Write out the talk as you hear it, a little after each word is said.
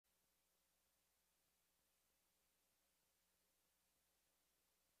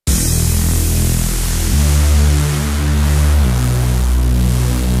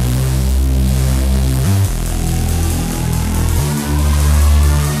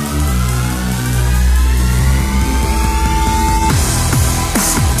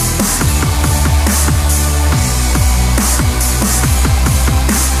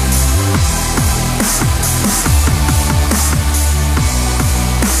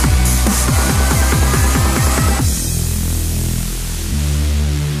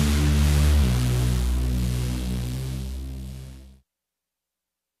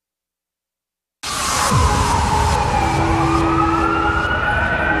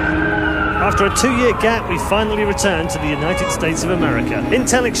After a 2-year gap, we finally returned to the United States of America.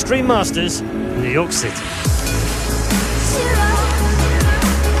 Intel Extreme Masters, New York City.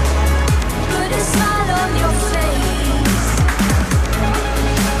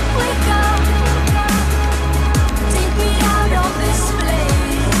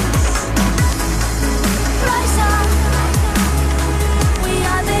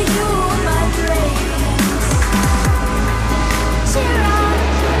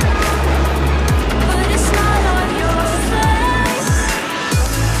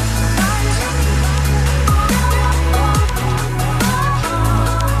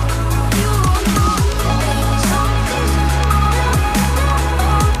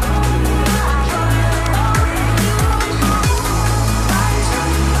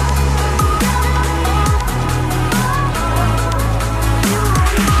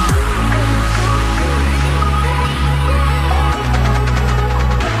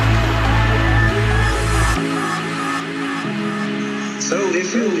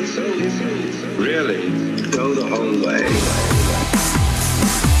 Really, go the whole way.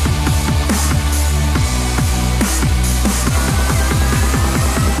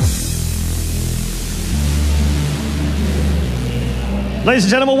 Ladies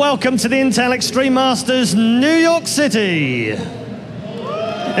and gentlemen, welcome to the Intel Extreme Masters, New York City.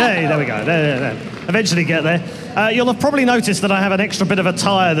 Hey, there we go. There. Eventually get there. You'll have probably noticed that I have an extra bit of a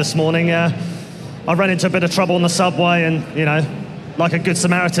tyre this morning. I ran into a bit of trouble on the subway and, you know, like a good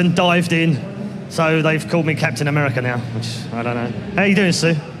Samaritan, dived in. So they've called me Captain America now, which I don't know. How you doing,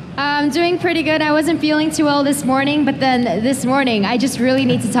 Sue? I'm doing pretty good. I wasn't feeling too well this morning, but then this morning, I just really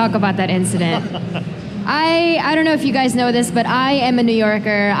need to talk about that incident. I don't know if you guys know this, but I am a New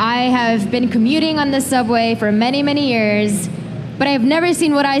Yorker. I have been commuting on the subway for many, many years, but I've never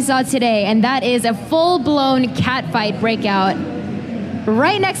seen what I saw today, and that is a full-blown catfight breakout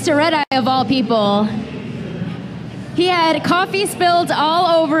right next to Red Eye, of all people. He had coffee spilled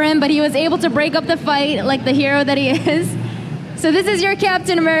all over him, but he was able to break up the fight like the hero that he is. So this is your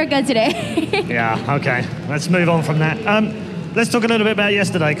Captain America today. Yeah, okay. Let's move on from that. Let's talk a little bit about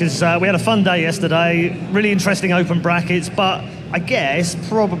yesterday, because we had a fun day yesterday. Really interesting open brackets, but I guess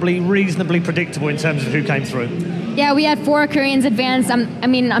probably reasonably predictable in terms of who came through. Yeah, we had 4 Koreans advance.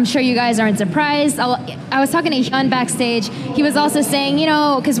 I'm sure you guys aren't surprised. I was talking to HyuN backstage. He was also saying, you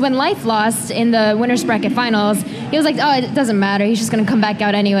know, because when Life lost in the winners bracket finals, he was like, oh, it doesn't matter. He's just going to come back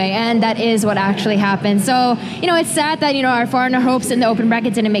out anyway. And that is what actually happened. So, you know, it's sad that, you know, our foreigner hopes in the open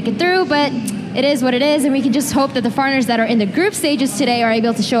bracket didn't make it through, but it is what it is. And we can just hope that the foreigners that are in the group stages today are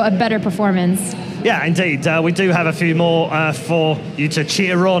able to show a better performance. Yeah, indeed. We do have a few more for you to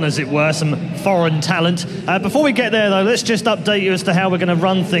cheer on, as it were, some foreign talent. Before we get there, though, let's just update you as to how we're going to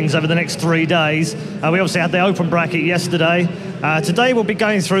run things over the next 3 days. We obviously had the open bracket yesterday. Today we'll be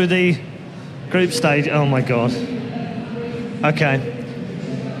going through the group stage. Oh, my God. Okay.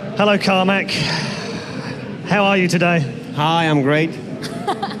 Hello, Carmack. How are you today? Hi, I'm great.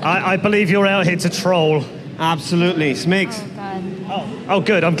 I believe you're out here to troll. Absolutely. Smix. Oh, God. Oh,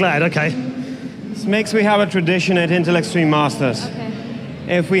 good. I'm glad. Okay. Smix, we have a tradition at Intel Extreme Masters. Okay.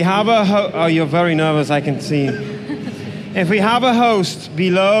 If we have a oh, you're very nervous, I can see. If we have a host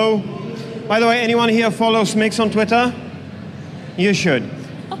below, by the way, anyone here follow Smix on Twitter? You should.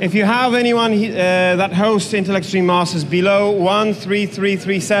 If you have anyone that hosts Intel Extreme Masters below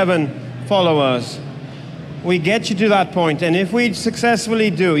 13337 followers, we get you to that point, and if we successfully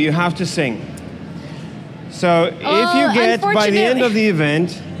do, you have to sing. So if you get, by the end of the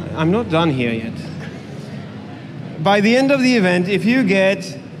event, I'm not done here yet. By the end of the event, if you get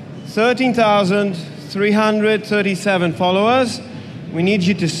 13,337 followers, we need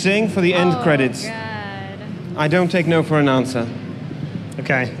you to sing for the end credits. God. I don't take no for an answer.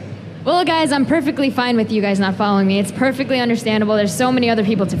 Okay. Well, guys, I'm perfectly fine with you guys not following me. It's perfectly understandable. There's so many other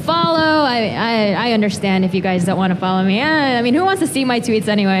people to follow. I understand if you guys don't want to follow me. I mean, who wants to see my tweets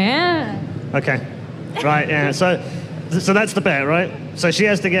anyway? Okay. Right, yeah. So that's the bet, right? So she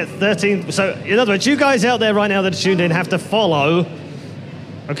has to get 13. So in other words, you guys out there right now that are tuned in have to follow,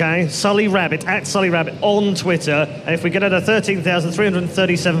 okay, Sully Rabbit, at Sully Rabbit on Twitter. And if we get her to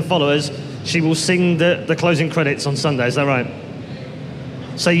 13,337 followers, she will sing the closing credits on Sunday. Is that right?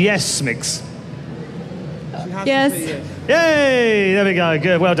 Say yes, Smix. Yes. Yay! There we go.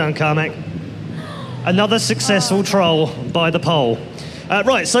 Good. Well done, Carmack. Another successful troll by the poll.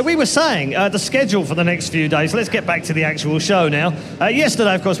 Right, so we were saying the schedule for the next few days. Let's get back to the actual show now.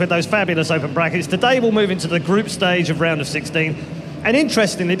 Yesterday, of course, we had those fabulous open brackets. Today, we'll move into the group stage of round of 16. And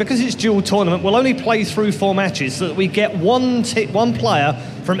interestingly, because it's dual tournament, we'll only play through 4 matches so that we get one player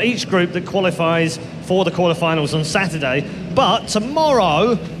from each group that qualifies for the quarterfinals on Saturday. But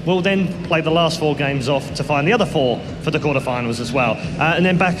tomorrow, we'll then play the last 4 games off to find the other 4 for the quarterfinals as well. And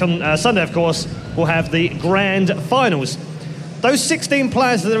then back on Sunday, of course, we'll have the grand finals. Those 16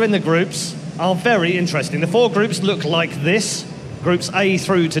 players that are in the groups are very interesting. The 4 groups look like this, groups A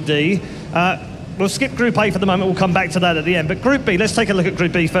through to D. We'll skip Group A for the moment, we'll come back to that at the end. But Group B, let's take a look at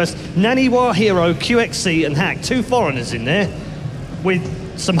Group B first. Naniwa, Hero, QXC and Hack, 2 foreigners in there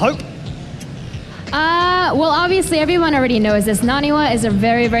with some hope. Well, obviously, everyone already knows this. Naniwa is a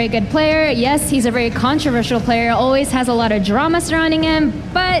very, very good player. Yes, he's a very controversial player, always has a lot of drama surrounding him,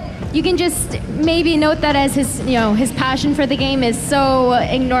 but you can just maybe note that as his passion for the game is so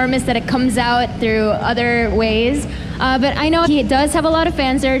enormous that it comes out through other ways. But I know he does have a lot of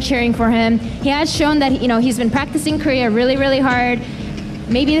fans that are cheering for him. He has shown that, he's been practicing Korea really, really hard.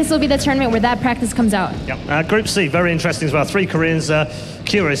 Maybe this will be the tournament where that practice comes out. Yep. Group C, very interesting as well. 3 Koreans.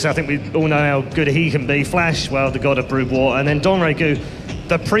 Curious, I think we all know how good he can be. Flash, well, the god of brute war. And then Don Regu,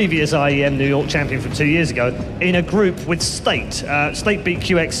 the previous IEM New York champion from 2 years ago, in a group with State. State beat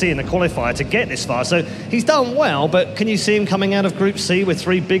QXC in the qualifier to get this far. So he's done well, but can you see him coming out of Group C with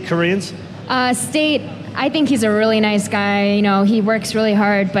 3 big Koreans? State, I think he's a really nice guy. He works really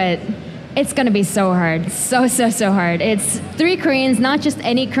hard, but it's going to be so hard. So hard. It's 3 Koreans, not just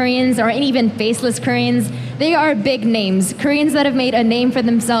any Koreans or even faceless Koreans. They are big names. Koreans that have made a name for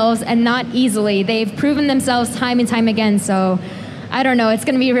themselves, and not easily. They've proven themselves time and time again, so I don't know, it's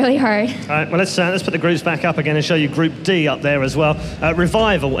going to be really hard. All right, well, let's put the groups back up again and show you Group D up there as well.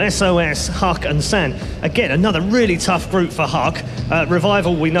 Revival, SOS, Huck and San. Again, another really tough group for Huck.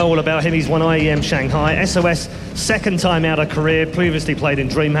 Revival, we know all about him. He's won IEM Shanghai. SOS, second time out of career, previously played in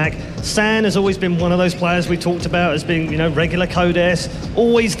DreamHack. San has always been one of those players we talked about as being, regular Code S,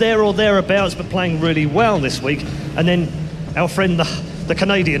 always there or thereabouts, but playing really well this week. And then our friend, the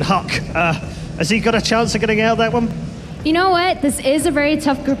Canadian Huck, has he got a chance of getting out of that one? You know what? This is a very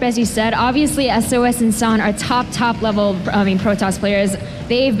tough group, as you said. Obviously, SOS and San are top level, Protoss players.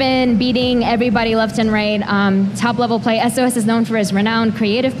 They've been beating everybody left and right. Top level play. SOS is known for his renowned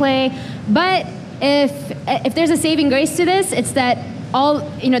creative play. But if there's a saving grace to this, it's that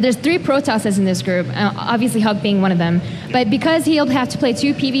there's 3 Protosses in this group. Obviously, Hug being one of them. But because he'll have to play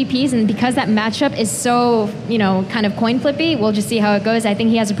 2 PvPs, and because that matchup is so, kind of coin flippy, we'll just see how it goes. I think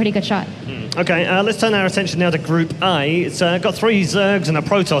he has a pretty good shot. Okay, let's turn our attention now to Group A. It's got 3 Zergs and a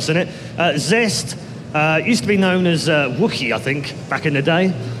Protoss in it. Zest used to be known as Wookiee, I think, back in the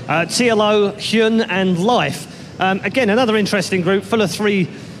day. TLO, HyuN and Life. Again, another interesting group full of 3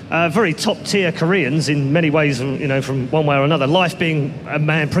 very top-tier Koreans in many ways, from one way or another. Life being a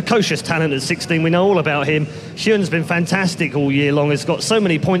man, precocious talent at 16, we know all about him. HyuN's been fantastic all year long. Has got so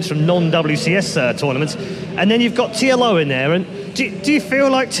many points from non-WCS tournaments. And then you've got TLO in there. And do you feel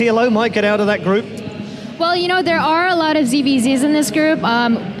like TLO might get out of that group? Well, there are a lot of ZVZs in this group.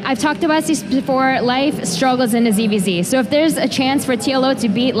 I've talked about this before. Life struggles in the ZVZ. So if there's a chance for TLO to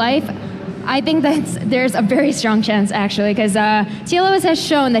beat Life, I think there's a very strong chance, actually, because TLO has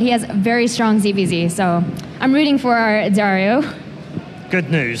shown that he has a very strong ZVZ. So I'm rooting for our Dario. Good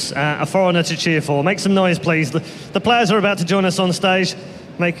news. A foreigner to cheer for. Make some noise, please. The players are about to join us on stage.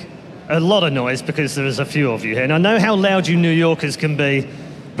 Make a lot of noise, because there's a few of you here. And I know how loud you New Yorkers can be.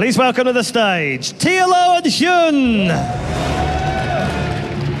 Please welcome to the stage, TLO and HyuN.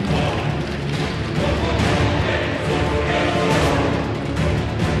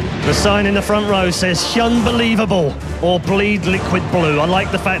 The sign in the front row says "Unbelievable" or "Bleed Liquid Blue." I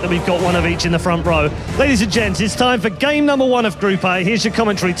like the fact that we've got one of each in the front row. Ladies and gents, it's time for game number 1 of Group A. Here's your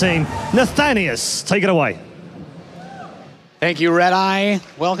commentary team. Nathanius, take it away. Thank you, Red Eye.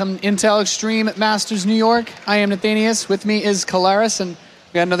 Welcome, Intel Extreme Masters New York. I am Nathanius. With me is Calaris, and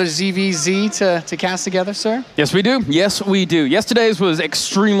we got another ZVZ to cast together, sir? Yes, we do. Yes, we do. Yesterday's was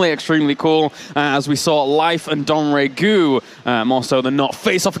extremely cool, as we saw Life and Don Regu, more so than not,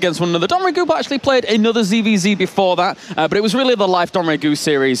 face off against one another. Don Regu actually played another ZVZ before that, but it was really the Life Don Regu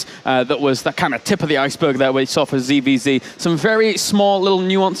series that was that kind of tip of the iceberg there we saw for ZVZ. Some very small little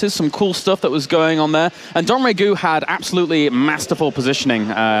nuances, some cool stuff that was going on there, and Don Regu had absolutely masterful positioning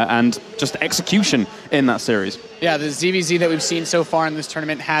and just execution in that series. Yeah, the ZVZ that we've seen so far in this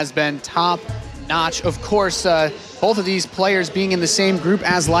tournament has been top-notch. Of course, both of these players being in the same group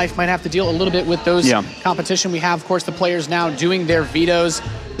as Life might have to deal a little bit with those competition. We have, of course, the players now doing their vetoes.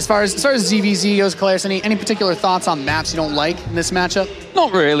 As far as ZVZ goes, Claire, any particular thoughts on maps you don't like in this matchup?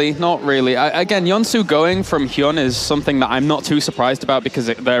 Not really, not really. Again, Yonsu going from HyuN is something that I'm not too surprised about because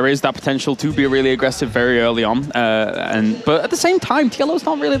there is that potential to be really aggressive very early on. But at the same time, TLO's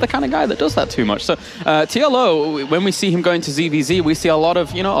not really the kind of guy that does that too much. So TLO, when we see him going to ZVZ, we see a lot of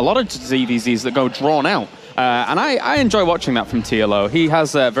ZVZs that go drawn out. And I enjoy watching that from TLO. He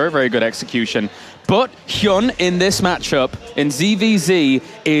has very, very good execution. But HyuN in this matchup in ZVZ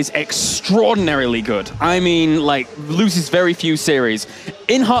is extraordinarily good. I mean, like, loses very few series.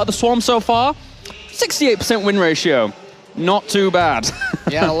 In Heart of the Swarm so far, 68% win ratio. Not too bad.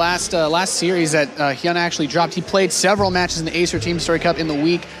 Yeah, the last series that HyuN actually dropped, he played several matches in the Acer Team Story Cup in the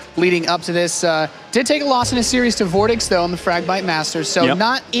week leading up to this. Did take a loss in a series to Vortex, though, in the Fragbite Masters, so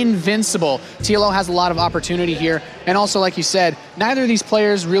not invincible. TLO has a lot of opportunity here, and also, like you said, neither of these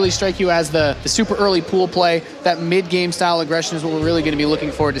players really strike you as the super early pool play. That mid-game style aggression is what we're really going to be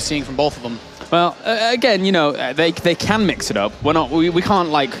looking forward to seeing from both of them. Well, again, they can mix it up. We can't,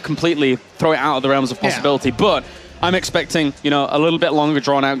 like, completely throw it out of the realms of possibility, but I'm expecting, a little bit longer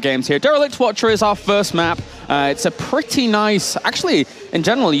drawn-out games here. Derelict Watcher is our first map. It's a pretty nice... Actually, in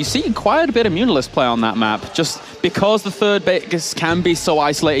general, you see quite a bit of Mutalisk play on that map. Just because the third base can be so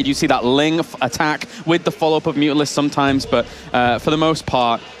isolated, you see that Ling attack with the follow-up of Mutalisk sometimes, but for the most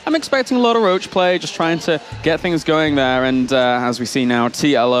part, I'm expecting a lot of Roach play, just trying to get things going there. And as we see now,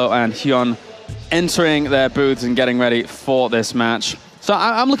 TLO and HyuN entering their booths and getting ready for this match. So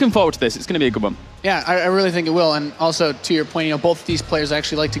I'm looking forward to this. It's going to be a good one. Yeah, I really think it will. And also, to your point, both of these players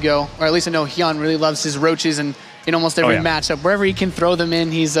actually like to go, or at least I know HyuN really loves his Roaches, and in almost every matchup, wherever he can throw them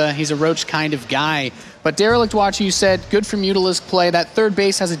in, he's a Roach kind of guy. But Derelict Watcher, you said, good for Mutalisk play. That third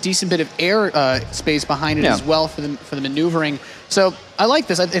base has a decent bit of air space behind it as well for the maneuvering. So I like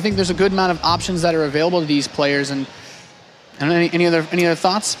this. I think there's a good amount of options that are available to these players. And any other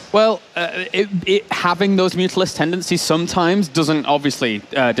thoughts? Well, having those Mutalisk tendencies sometimes doesn't obviously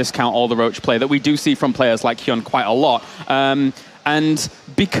discount all the Roach play that we do see from players like HyuN quite a lot. And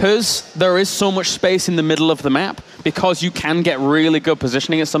because there is so much space in the middle of the map, because you can get really good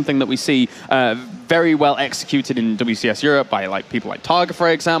positioning, it's something that we see very well executed in WCS Europe by people like Targa, for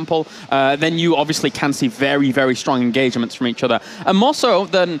example, then you obviously can see very, very strong engagements from each other. And more so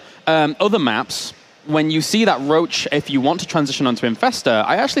than other maps, when you see that Roach, if you want to transition onto Infestor,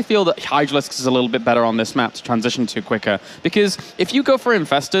 I actually feel that Hydralisk is a little bit better on this map to transition to quicker. Because if you go for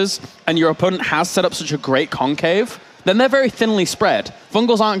Infestors and your opponent has set up such a great concave, then they're very thinly spread.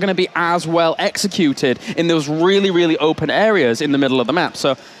 Fungals aren't going to be as well executed in those really, really open areas in the middle of the map.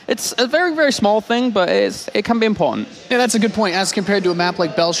 So it's a very, very small thing, but it can be important. Yeah, that's a good point. As compared to a map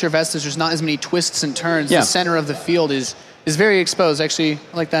like Belshire Vestas, there's not as many twists and turns. The center of the field is very exposed. Actually,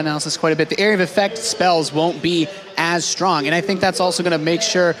 I like that analysis quite a bit. The area of effect spells won't be as strong, and I think that's also going to make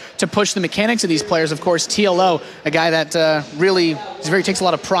sure to push the mechanics of these players. Of course, TLO, a guy that really takes a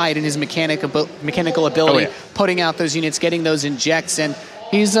lot of pride in his mechanical ability, putting out those units, getting those injects, and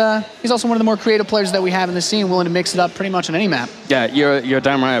he's also one of the more creative players that we have in the scene, willing to mix it up pretty much on any map. Yeah, you're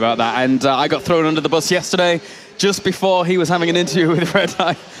damn right about that. And I got thrown under the bus yesterday, just before he was having an interview with Red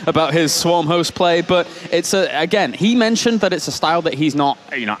Eye about his Swarm host play. But it's again, he mentioned that it's a style that he's not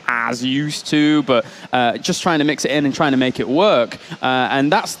as used to, but just trying to mix it in and trying to make it work.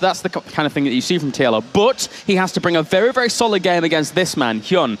 And that's the kind of thing that you see from TLO. But he has to bring a very, very solid game against this man,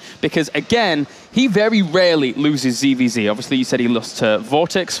 HyuN, because again, he very rarely loses ZVZ. Obviously, you said he lost to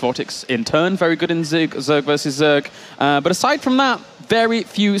Vortex. Vortex, in turn, very good in Zerg versus Zerg. But aside from that, very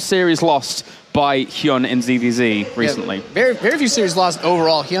few series lost by HyuN in ZVZ recently. Yeah, very, very few series lost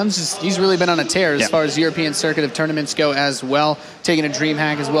overall. He's really been on a tear as far as European circuit of tournaments go as well. Taking a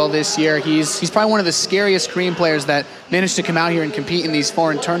DreamHack as well this year. He's probably one of the scariest Korean players that managed to come out here and compete in these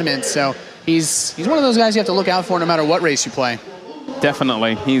foreign tournaments. So he's one of those guys you have to look out for no matter what race you play.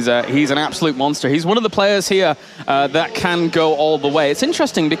 Definitely. He's an absolute monster. He's one of the players here that can go all the way. It's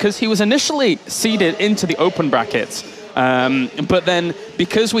interesting because he was initially seeded into the open brackets. But then,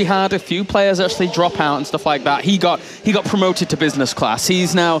 because we had a few players actually drop out and stuff like that, he got promoted to business class.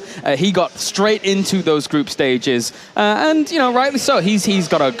 He's now he got straight into those group stages, and rightly so. He's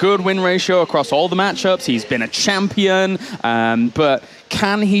got a good win ratio across all the matchups. He's been a champion, but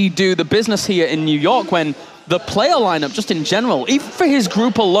can he do the business here in New York when the player lineup, just in general, even for his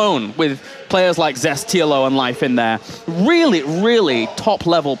group alone, with players like Zest, TLO, and Life in there, really, really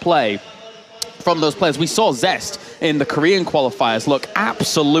top-level play from those players. We saw Zest in the Korean qualifiers look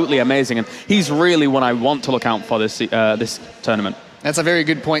absolutely amazing, and he's really what I want to look out for this tournament. That's a very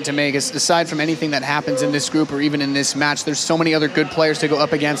good point to make. Aside from anything that happens in this group or even in this match, there's so many other good players to go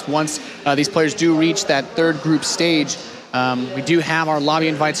up against once these players do reach that third group stage. We do have our lobby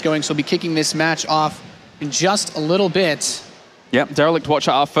invites going, so we'll be kicking this match off in just a little bit. Yep, derelict watch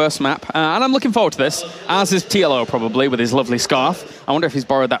at our first map, and I'm looking forward to this, as is TLO probably, with his lovely scarf. I wonder if he's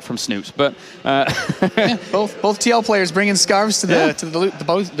borrowed that from Snoot, but... Yeah, both TL players bringing scarves to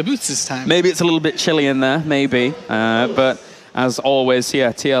the booths this time. Maybe it's a little bit chilly in there, maybe, but as always,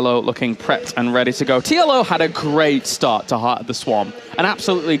 yeah, TLO looking prepped and ready to go. TLO had a great start to Heart of the Swarm, an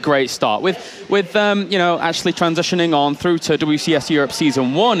absolutely great start, with you know, actually transitioning on through to WCS Europe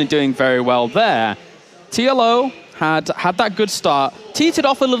Season 1 and doing very well there. TLO had that good start, teetered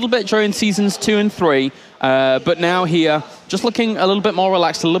off a little bit during Seasons 2 and 3, but now here, just looking a little bit more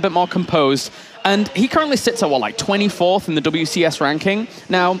relaxed, a little bit more composed. And he currently sits at, what, like 24th in the WCS ranking?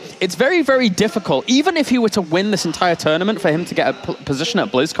 Now, it's very, very difficult, even if he were to win this entire tournament, for him to get a position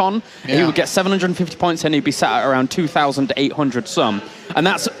at BlizzCon. Yeah. He would get 750 points and he'd be sat at around 2,800 some. And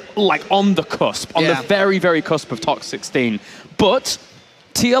that's, like, on the cusp, on the very, very cusp of top 16. But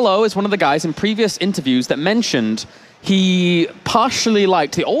TLO is one of the guys in previous interviews that mentioned he partially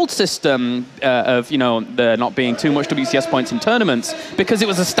liked the old system of, you know, there not being too much WCS points in tournaments because it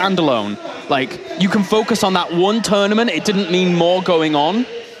was a standalone. Like, you can focus on that one tournament. It didn't mean more going on.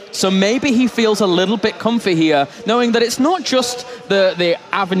 So maybe he feels a little bit comfy here, knowing that it's not just the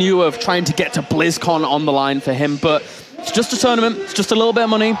avenue of trying to get to BlizzCon on the line for him, but it's just a tournament. It's just a little bit of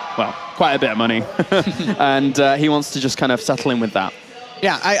money. Well, quite a bit of money. And he wants to just kind of settle in with that.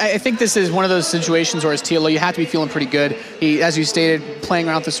 Yeah, I think this is one of those situations where as TLO, you have to be feeling pretty good. He, as you stated, playing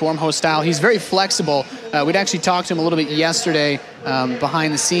around the Swarm host style. He's very flexible. We'd actually talked to him a little bit yesterday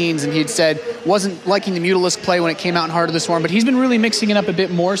behind the scenes, and he'd said wasn't liking the Mutalisk play when it came out in Heart of the Swarm, but he's been really mixing it up a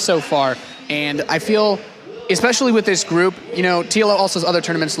bit more so far. And I feel, especially with this group, you know, TLO also has other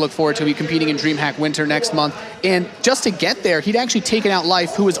tournaments to look forward to. He'll be competing in DreamHack Winter next month. And just to get there, he'd actually taken out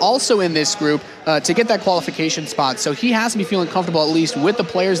Life, who is also in this group, to get that qualification spot. So he has to be feeling comfortable, at least with the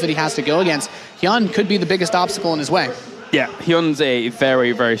players that he has to go against. HyuN could be the biggest obstacle in his way. Yeah, HyuN's a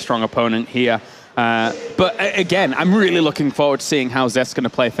very, very strong opponent here. But again, I'm really looking forward to seeing how Zest's going to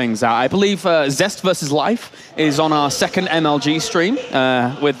play things out. I believe Zest versus Life is on our second MLG stream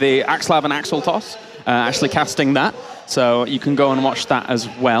with the Axlav and Axel toss. Actually casting that, so you can go and watch that as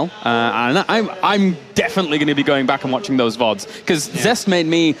well. And I'm definitely going to be going back and watching those VODs, because Zest made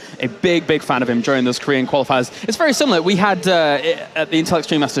me a big fan of him during those Korean qualifiers. It's very similar. We had, at the Intel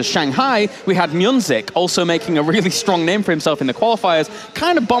Extreme Masters Shanghai, we had Myunzik also making a really strong name for himself in the qualifiers,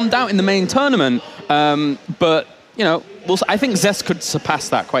 kind of bombed out in the main tournament, but, you know, I think Zest could surpass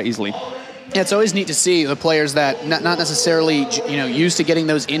that quite easily. Yeah, it's always neat to see the players that not necessarily, you know, used to getting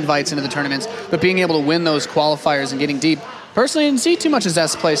those invites into the tournaments, but being able to win those qualifiers and getting deep. Personally, I didn't see too much of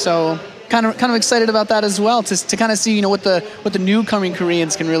Zest play, so kind of excited about that as well, to kind of see, you know, what the newcoming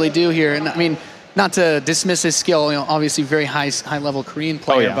Koreans can really do here. And I mean, not to dismiss his skill, you know, obviously very high level Korean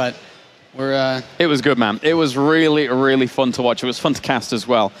player, but we're. It was good, man. It was really fun to watch. It was fun to cast as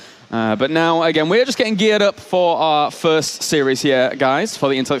well. But now, again, we're just getting geared up for our first series here, guys, for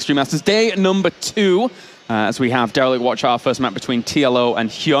the Intel Extreme Masters. Day number 2, as we have Derelict watch our first map between TLO and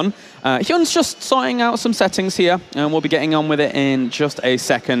HyuN. HyuN's just sorting out some settings here, and we'll be getting on with it in just a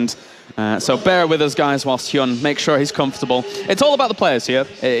second. So bear with us, guys, whilst HyuN make sure he's comfortable. It's all about the players here.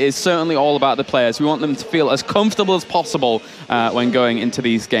 It is certainly all about the players. We want them to feel as comfortable as possible when going into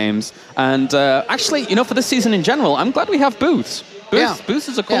these games. And actually, you know, for this season in general, I'm glad we have booths. Booths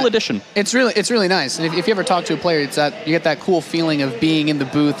is a cool addition. It's really nice. And if you ever talk to a player, it's that you get that cool feeling of being in the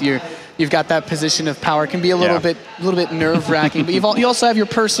booth. You've got that position of power. It can be a little bit nerve-wracking, but you also have your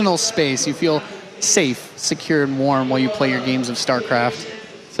personal space. You feel safe, secure, and warm while you play your games of StarCraft.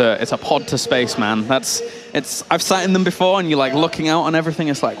 It's a pod to space, man. I've sat in them before, and you're like looking out on everything.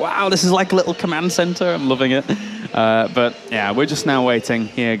 It's like, wow, this is like a little command center. I'm loving it. But yeah, we're just now waiting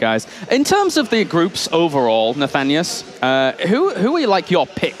here, guys. In terms of the groups overall, Nathanius, who are like your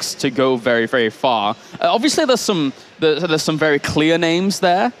picks to go very far? Obviously, there's some very clear names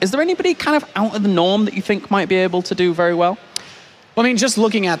there. Is there anybody kind of out of the norm that you think might be able to do very well? Well, I mean, just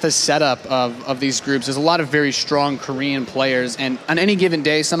looking at the setup of these groups, there's a lot of very strong Korean players, and on any given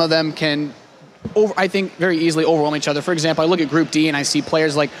day, some of them can, I think, very easily overwhelm each other. For example, I look at Group D, and I see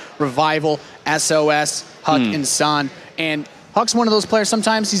players like Revival, SOS, Huck, and San, and Huck's one of those players,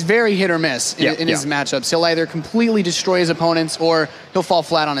 sometimes he's very hit or miss in his matchups. He'll either completely destroy his opponents or he'll fall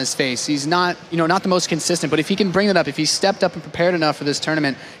flat on his face. He's not, not the most consistent, but if he can bring it up, if he's stepped up and prepared enough for this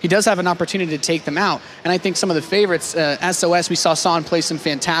tournament, he does have an opportunity to take them out. And I think some of the favorites, SOS, we saw San play some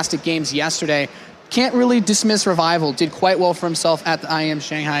fantastic games yesterday. Can't really dismiss Revival, did quite well for himself at the IEM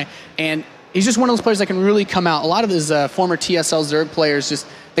Shanghai. And he's just one of those players that can really come out. A lot of his former TSL Zerg players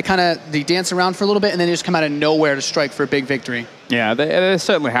they dance around for a little bit and then they just come out of nowhere to strike for a big victory. Yeah, they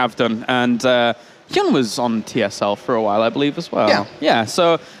certainly have done. And HyuN was on TSL for a while, I believe, as well. Yeah. Yeah,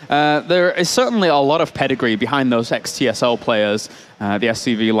 so there is certainly a lot of pedigree behind those ex-TSL players, the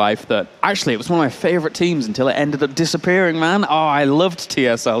SCV life, that actually it was one of my favorite teams until it ended up disappearing, man. Oh, I loved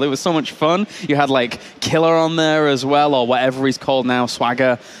TSL. It was so much fun. You had, like, Killer on there as well, or whatever he's called now,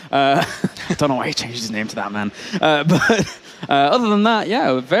 Swagger. I don't know why he changed his name to that, man. But other than that,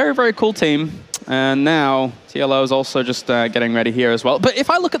 yeah, very, very cool team. And now TLO is also just getting ready here as well. But if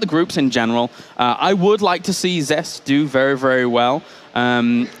I look at the groups in general, I would like to see Zest do very, very well.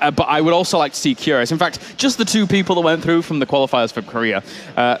 But I would also like to see Curious. In fact, just the two people that went through from the qualifiers for Korea,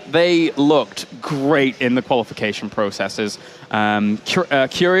 they looked great in the qualification processes.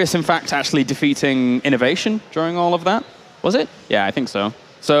 Curious, in fact, actually defeating Innovation during all of that. Was it? Yeah, I think so.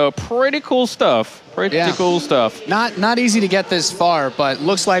 So pretty cool stuff. Pretty cool stuff. Not easy to get this far, but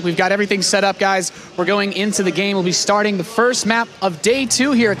looks like we've got everything set up, guys. We're going into the game. We'll be starting the first map of day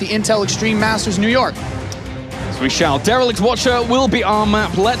 2 here at the Intel Extreme Masters New York. As we shall. Derelict Watcher will be our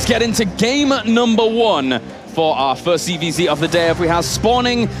map. Let's get into game number 1 for our first ZVZ of the day. If we have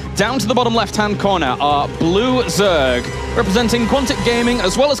spawning down to the bottom left-hand corner, our blue Zerg, representing Quantic Gaming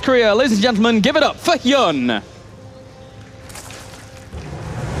as well as Korea. Ladies and gentlemen, give it up for HyuN.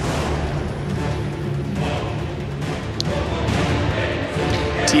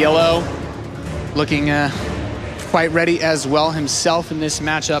 TLO looking quite ready as well himself in this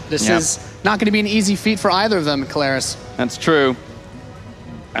matchup. This is not going to be an easy feat for either of them, Claris. That's true.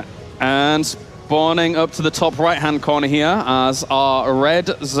 And spawning up to the top right-hand corner here as our red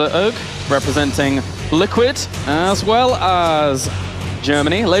Zerg, representing Liquid, as well as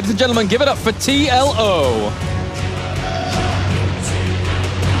Germany. Ladies and gentlemen, give it up for TLO.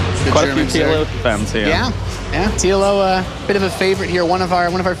 Quite a few TLO fans here. Yeah, TLO, a bit of a favorite here. One of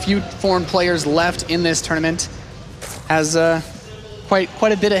our few foreign players left in this tournament, has quite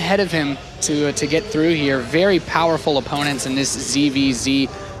a bit ahead of him to get through here. Very powerful opponents in this ZVZ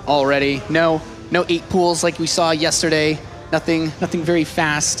already. No 8 pools like we saw yesterday. Nothing very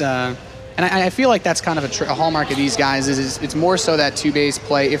fast. And I feel like that's kind of a hallmark of these guys. Is it's more so that 2-base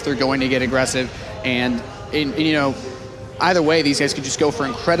play if they're going to get aggressive, and you know. Either way, these guys could just go for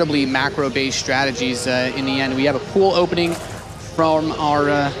incredibly macro-based strategies in the end. We have a pool opening from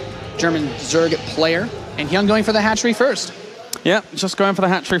our German Zerg player, and HyuN going for the hatchery first. Yeah, just going for the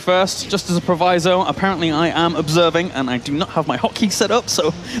hatchery first. Just as a proviso, apparently I am observing, and I do not have my hotkey set up,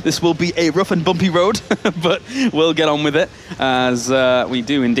 so this will be a rough and bumpy road, but we'll get on with it, as we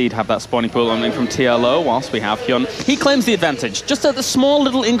do indeed have that spawning pool opening from TLO, whilst we have HyuN. He claims the advantage, just at the small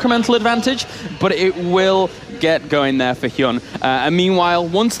little incremental advantage, but it will get going there for HyuN. And meanwhile,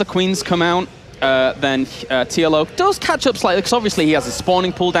 once the queens come out, then TLO does catch up slightly, because obviously he has a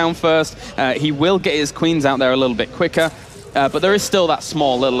spawning pool down first. He will get his queens out there a little bit quicker. But there is still that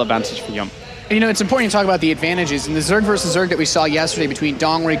small little advantage for HyuN. You know, it's important to talk about the advantages. In the Zerg versus Zerg that we saw yesterday between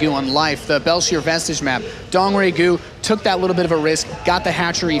Dongregu and Life, the Belshir Vestige map, Dongregu took that little bit of a risk, got the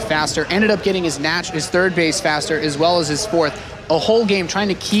hatchery faster, ended up getting his 3rd base faster, as well as his 4th. A whole game trying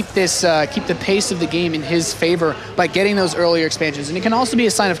to keep this, keep the pace of the game in his favor by getting those earlier expansions. And it can also be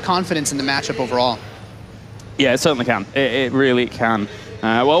a sign of confidence in the matchup overall. Yeah, it certainly can. It really can.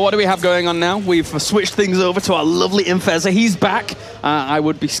 Well, what do we have going on now? We've switched things over to our lovely Infeza. He's back. I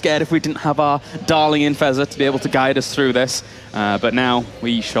would be scared if we didn't have our darling Infeza to be able to guide us through this. But now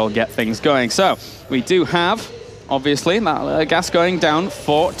we shall get things going. So we do have, obviously, that gas going down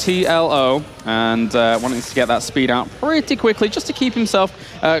for TLO, and wanting to get that speed out pretty quickly just to keep himself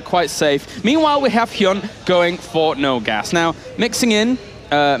quite safe. Meanwhile, we have HyuN going for no gas. Now, mixing in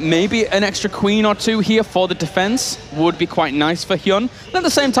maybe an extra queen or 2 here for the defense would be quite nice for HyuN. And at the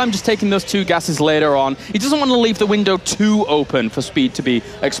same time, just taking those 2 gases later on. He doesn't want to leave the window too open for speed to be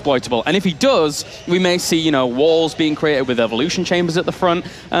exploitable. And if he does, we may see, you know, walls being created with evolution chambers at the front,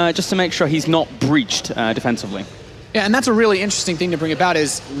 just to make sure he's not breached defensively. Yeah, and that's a really interesting thing to bring about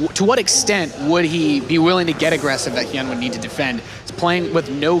is, to what extent would he be willing to get aggressive that HyuN would need to defend? He's playing with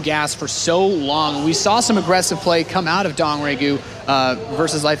no gas for so long. We saw some aggressive play come out of Dongregu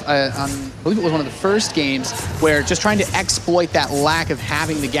versus Life I believe it was one of the first games, where just trying to exploit that lack of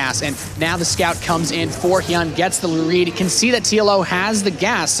having the gas. And now the scout comes in for HyuN, gets the read. He can see that TLO has the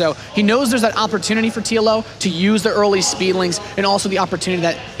gas, so he knows there's that opportunity for TLO to use the early speedlings, and also the opportunity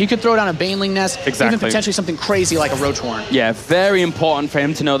that he could throw down a Baneling Nest, even potentially something crazy like a Roach Warren. Yeah, very important for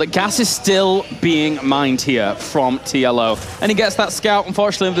him to know that gas is still being mined here from TLO. And he gets that scout.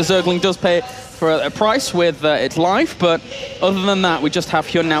 Unfortunately, the Zergling does for a price with its life, but other than that, we just have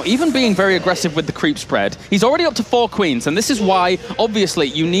HyuN now even being very aggressive with the creep spread. He's already up to 4 queens, and this is why, obviously,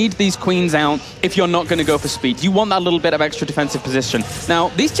 you need these queens out if you're not going to go for speed. You want that little bit of extra defensive position. Now,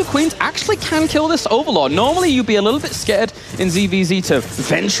 these 2 queens actually can kill this Overlord. Normally, you'd be a little bit scared in ZVZ to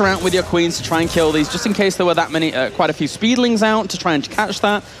venture out with your queens to try and kill these, just in case there were that many, quite a few speedlings out to try and catch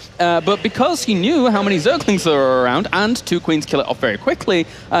that. But because he knew how many Zerglings there were around, and 2 queens kill it off very quickly,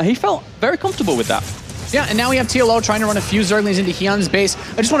 he felt very comfortable with that. Yeah, and now we have TLO trying to run a few Zerglings into HyuN's base.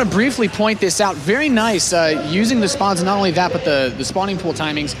 I just want to briefly point this out. Very nice using the spawns, and not only that, but the spawning pool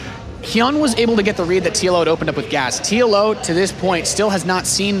timings. HyuN was able to get the read that TLO had opened up with gas. TLO, to this point, still has not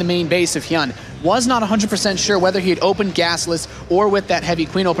seen the main base of HyuN. Was not 100% sure whether he had opened gasless or with that heavy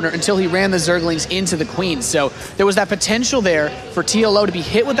queen opener until he ran the Zerglings into the queens. So there was that potential there for TLO to be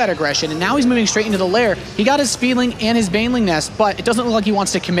hit with that aggression, and now he's moving straight into the lair. He got his Speedling and his Baneling nest, but it doesn't look like he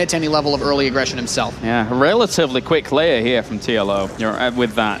wants to commit to any level of early aggression himself. Yeah, relatively quick lair here from TLO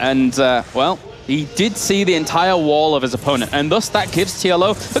with that. And, well, he did see the entire wall of his opponent, and thus that gives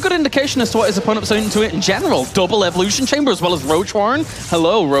TLO a good indication as to what his opponent's into it in general. Double Evolution Chamber as well as Roach Warren.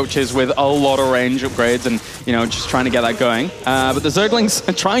 Hello, Roaches with a lot of range upgrades and, you know, just trying to get that going. But the Zerglings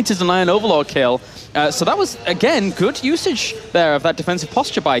are trying to deny an Overlord kill. So that was, again, good usage there of that defensive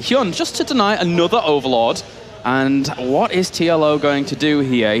posture by HyuN just to deny another Overlord. And what is TLO going to do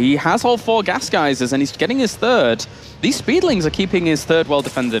here? He has all 4 gas geysers and he's getting his 3rd. These Speedlings are keeping his 3rd well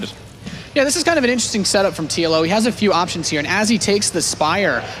defended. Yeah, this is kind of an interesting setup from TLO. He has a few options here, and as he takes the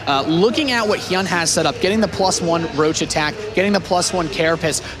Spire, looking at what HyuN has set up, getting the +1 Roach attack, getting the +1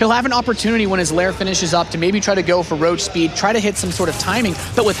 Carapace, he'll have an opportunity when his lair finishes up to maybe try to go for Roach speed, try to hit some sort of timing,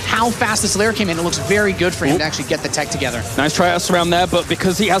 but with how fast this lair came in, it looks very good for him to actually get the tech together. Nice try-outs around there, but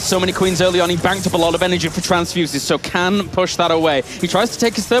because he has so many queens early on, he banked up a lot of energy for transfuses, so can push that away. He tries to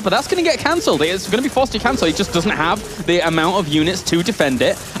take his 3rd, but that's going to get cancelled. It's going to be forced to cancel. He just doesn't have the amount of units to defend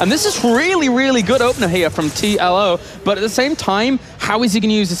it, and this is really, really good opener here from TLO, but at the same time, how is he going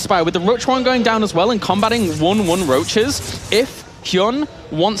to use his Spire? With the Roach one going down as well and combating 1/1 Roaches, if HyuN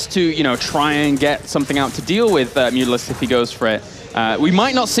wants to, you know, try and get something out to deal with Mutalisks if he goes for it, we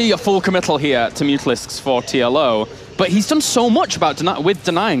might not see a full committal here to Mutalisks for TLO, but he's done so much about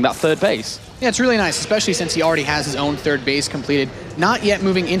denying that 3rd base. Yeah, it's really nice, especially since he already has his own 3rd base completed. Not yet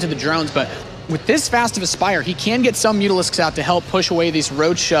moving into the drones, but with this fast of a Spire, he can get some Mutalisks out to help push away this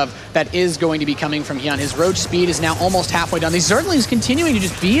Roach shove that is going to be coming from HyuN. His Roach speed is now almost halfway done. These Zerglings continuing to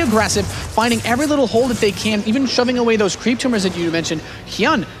just be aggressive, finding every little hole that they can, even shoving away those creep tumors that you mentioned.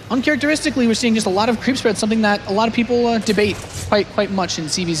 HyuN, uncharacteristically, we're seeing just a lot of creep spread, something that a lot of people debate quite much in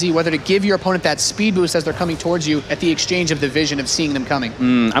CVZ, whether to give your opponent that speed boost as they're coming towards you at the exchange of the vision of seeing them coming.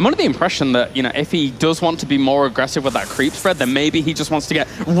 I'm under the impression that, you know, if he does want to be more aggressive with that creep spread, then maybe he just wants to get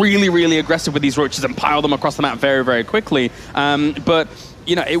really, really aggressive with these Roaches and pile them across the map very, very quickly. But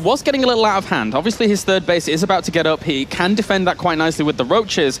you know, it was getting a little out of hand. Obviously, his 3rd base is about to get up. He can defend that quite nicely with the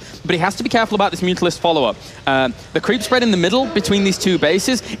Roaches, but he has to be careful about this Mutalist follow-up. The creep spread in the middle between these 2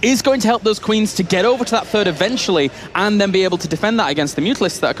 bases is going to help those queens to get over to that 3rd eventually and then be able to defend that against the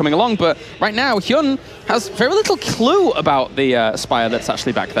Mutalists that are coming along. But right now, HyuN has very little clue about the Spire that's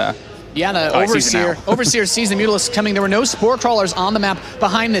actually back there. Yeah, the Overseer sees the Mutalisks coming. There were no Spore Crawlers on the map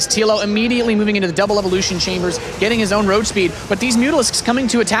behind this. TLO immediately moving into the double evolution chambers, getting his own road speed, but these Mutalisks coming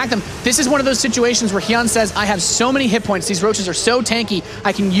to attack them. This is one of those situations where HyuN says, I have so many hit points. These Roaches are so tanky.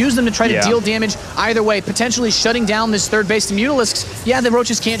 I can use them to try to deal damage either way, potentially shutting down this third base to Mutalisks. Yeah, the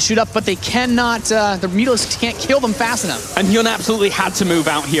Roaches can't shoot up, but they cannot, the Mutalisks can't kill them fast enough. And HyuN absolutely had to move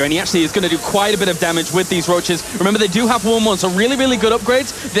out here, and he actually is going to do quite a bit of damage with these Roaches. Remember, they do have 1/1, so really, really good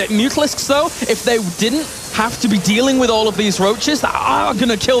upgrades. The Mutalisks, though, if they didn't have to be dealing with all of these Roaches that are going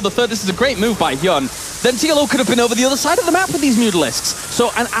to kill the third, this is a great move by HyuN, then TLO could have been over the other side of the map with these Mutalisks. So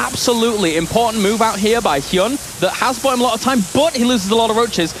an absolutely important move out here by HyuN that has bought him a lot of time, but he loses a lot of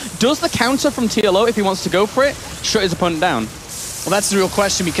Roaches. Does the counter from TLO, if he wants to go for it, shut his opponent down? Well, that's the real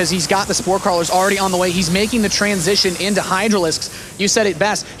question, because he's got the Spore Crawlers already on the way. He's making the transition into Hydralisks. You said it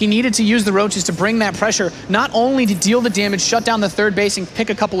best. He needed to use the Roaches to bring that pressure, not only to deal the damage, shut down the third base, and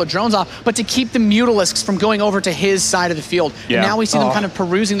pick a couple of drones off, but to keep the Mutalisks from going over to his side of the field. Yeah. And now we see them kind of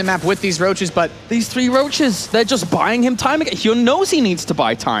perusing the map with these Roaches, but... These three Roaches, they're just buying him time again. HyuN knows he needs to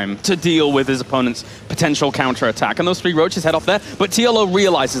buy time to deal with his opponent's potential counterattack, and those three Roaches head off there, but TLO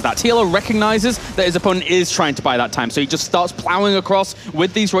realizes that. TLO recognizes that his opponent is trying to buy that time, so he just starts plowing across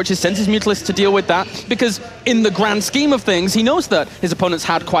with these Roaches, sends his Mutalisks to deal with that, because in the grand scheme of things, he knows that his opponent's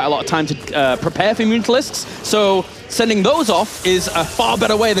had quite a lot of time to prepare for Mutalisks, so sending those off is a far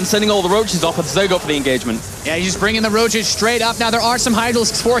better way than sending all the roaches off as they go for the engagement. Yeah, he's just bringing the roaches straight up. Now, there are some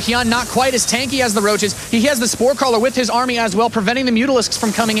Hydralisks for HyuN, not quite as tanky as the roaches. He has the Spore Crawler with his army as well, preventing the Mutalisks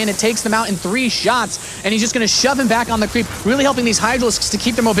from coming in. It takes them out in 3 shots, and he's just going to shove him back on the creep, really helping these Hydralisks to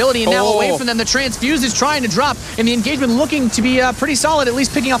keep their mobility, and now away from them. The Transfuse is trying to drop, and the engagement looking to be pretty solid, at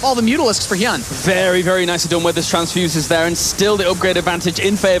least picking off all the Mutalisks for HyuN. Very, very nicely done with this Transfuse is there, and still the upgrade advantage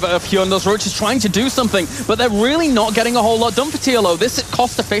in favor of HyuN. Those roaches trying to do something, but they're really not getting a whole lot done for TLO. This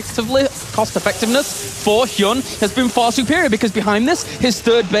cost effectiveness for HyuN has been far superior, because behind this, his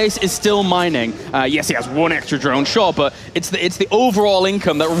third base is still mining. Yes, he has 1 extra drone, sure, but it's the overall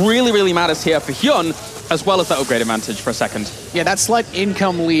income that really, really matters here for HyuN, as well as that upgrade advantage for a second. Yeah, that slight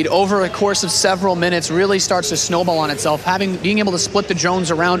income lead over a course of several minutes really starts to snowball on itself. Being able to split the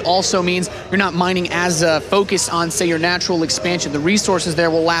drones around also means you're not mining as focused on, say, your natural expansion. The resources there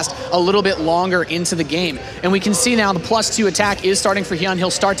will last a little bit longer into the game. And we can see now the +2 attack is starting for HyuN. He'll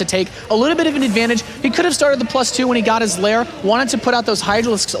start to take a little bit of an advantage. He could have started the +2 when he got his lair, wanted to put out those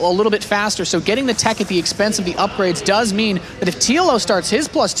Hydralisks a little bit faster, so getting the tech at the expense of the upgrades does mean that if TLO starts his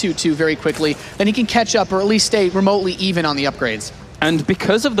 +2 too very quickly, then he can catch up or at least stay remotely even on the upgrades. And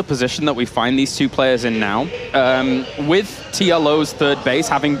because of the position that we find these two players in now, with TLO's third base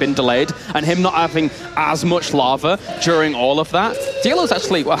having been delayed and him not having as much lava during all of that, TLO's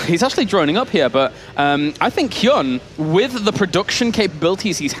actually, well, he's actually droning up here, but I think HyuN, with the production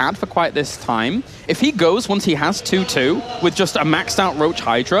capabilities he's had for quite this time, if he goes once he has 2-2 with just a maxed out Roach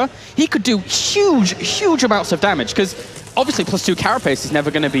Hydra, he could do huge, huge amounts of damage, because obviously +2 carapace is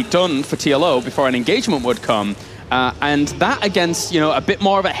never going to be done for TLO before an engagement would come. And that against, a bit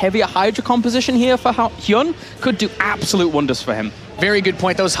more of a heavier Hydra composition here for HyuN could do absolute wonders for him. Very good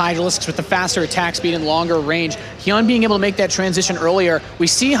point. Those Hydralisks with the faster attack speed and longer range. HyuN being able to make that transition earlier. We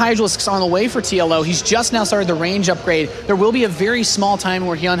see Hydralisks on the way for TLO. He's just now started the range upgrade. There will be a very small time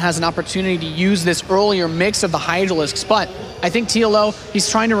where HyuN has an opportunity to use this earlier mix of the Hydralisks, but I think TLO, he's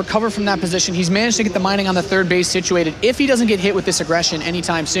trying to recover from that position. He's managed to get the mining on the third base situated if he doesn't get hit with this aggression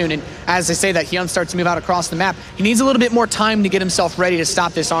anytime soon. And as I say that, HyuN starts to move out across the map. He needs a little bit more time to get himself ready to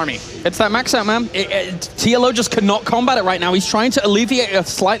stop this army. It's that max out, man. TLO just cannot combat it right now. He's trying to alleviate a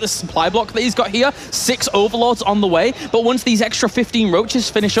slight supply block that he's got here. 6 Overlords on the way. But once these extra 15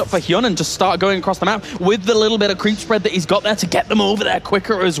 Roaches finish up for HyuN and just start going across the map with the little bit of creep spread that he's got there to get them over there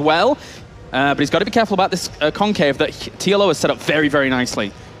quicker as well, but he's got to be careful about this concave that TLO has set up very, very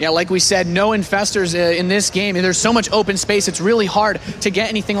nicely. Yeah, like we said, no infestors in this game. There's so much open space, it's really hard to get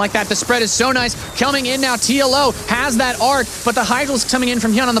anything like that. The spread is so nice. Coming in now, TLO has that arc, but the Hydralisk coming in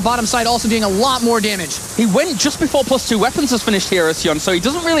from HyuN on the bottom side also doing a lot more damage. He went just before +2 weapons has finished here as HyuN, so he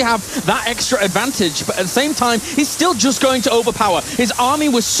doesn't really have that extra advantage, but at the same time, he's still just going to overpower. His army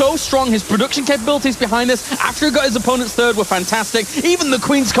was so strong, his production capabilities behind this, after he got his opponent's third, were fantastic. Even the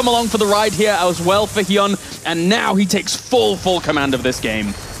Queens come along for the ride here as well for HyuN, and now he takes full command of this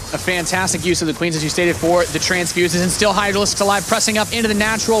game. A fantastic use of the Queens, as you stated, for the Transfuses, and still Hydralisks alive, pressing up into the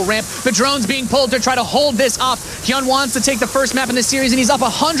natural ramp. The drones being pulled to try to hold this up. HyuN wants to take the first map in this series, and he's up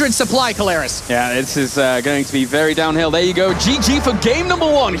 100 supply, Caleres. Yeah, this is going to be very downhill. There you go. GG for game number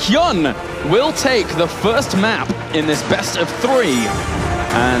 1. HyuN will take the first map in this best of 3.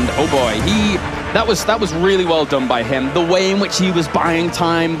 And, oh boy, that was really well done by him. The way in which he was buying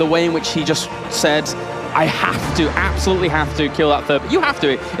time, the way in which he just said, I have to, absolutely have to kill that third. You have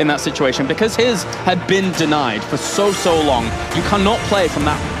to in that situation, because his had been denied for so long. You cannot play from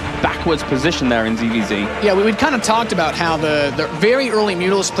that backwards position there in ZVZ. Yeah, we'd kind of talked about how the very early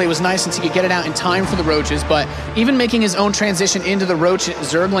Mutalisk play was nice since he could get it out in time for the Roaches, but even making his own transition into the Roach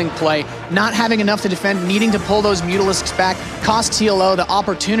Zergling play, not having enough to defend, needing to pull those Mutalisks back, cost TLO the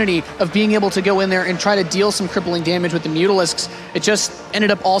opportunity of being able to go in there and try to deal some crippling damage with the Mutalisks. It just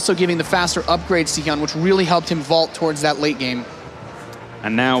ended up also giving the faster upgrades to HyuN, which really helped him vault towards that late game.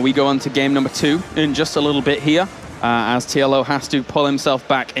 And now we go on to game number 2 in just a little bit here. As TLO has to pull himself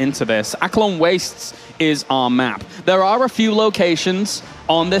back into this. Akelon Wastes is our map. There are a few locations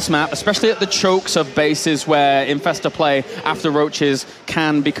on this map, especially at the chokes of bases where infestor play after Roaches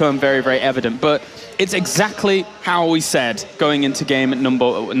can become very, very evident. But it's exactly how we said going into game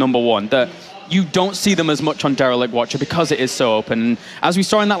number 1, that you don't see them as much on Derelict Watcher because it is so open. And as we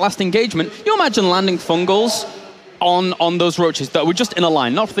saw in that last engagement, you imagine landing Fungals on those Roaches that were just in a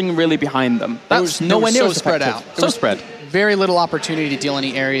line, nothing really behind them. That's nowhere near as spread effective. out. So spread. Very little opportunity to deal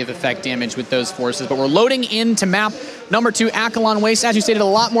any area of effect damage with those forces, but we're loading into map number 2, Akelon Waste. As you stated, a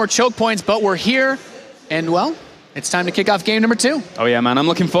lot more choke points, but we're here, and well, It's time to kick off game number 2. Oh yeah, man, I'm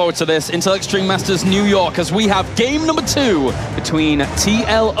looking forward to this. Intel Extreme Masters New York, as we have game number 2 between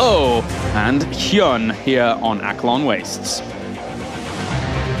TLO and HyuN here on Acheron Wastes.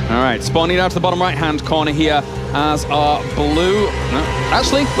 All right, spawning out to the bottom right-hand corner here as our blue... No,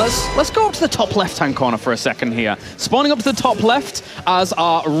 actually, let's go up to the top left-hand corner for a second here. Spawning up to the top left as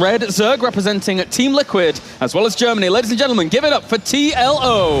our red Zerg representing Team Liquid, as well as Germany. Ladies and gentlemen, give it up for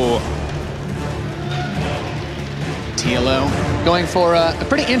TLO. TLO going for a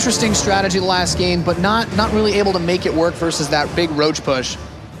pretty interesting strategy last game, but not really able to make it work versus that big roach push.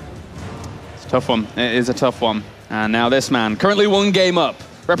 It's a tough one. It is a tough one. And now this man, currently 1 game up,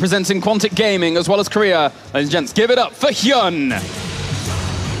 representing Quantic Gaming as well as Korea. Ladies and gents, give it up for HyuN.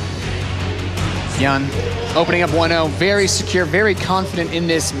 HyuN opening up 1-0, very secure, very confident in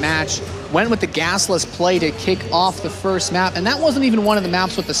this match. Went with the gasless play to kick off the first map, and that wasn't even one of the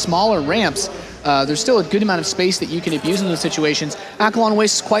maps with the smaller ramps. There's still a good amount of space that you can abuse in those situations. Acheron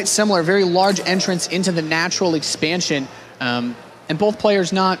Wastes is quite similar, very large entrance into the natural expansion. And both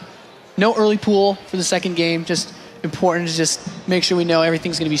players no early pool for the second game. Just important to just make sure we know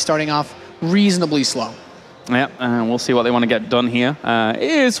everything's going to be starting off reasonably slow. Yeah, we'll see what they want to get done here. It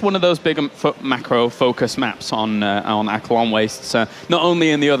is one of those big macro focus maps on Acheron Wastes, not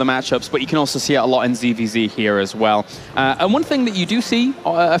only in the other matchups, but you can also see it a lot in ZVZ here as well. And one thing that you do see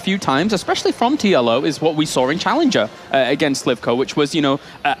a few times, especially from TLO, is what we saw in Challenger against Livco, which was, you know,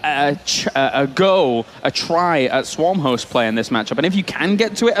 a try at Swarm Host play in this matchup. And if you can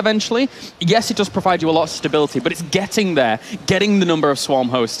get to it eventually, yes, it does provide you a lot of stability, but it's getting there, getting the number of Swarm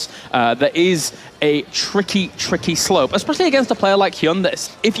Hosts that is a tricky slope, especially against a player like HyuN.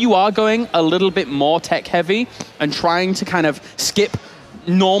 That if you are going a little bit more tech heavy and trying to kind of skip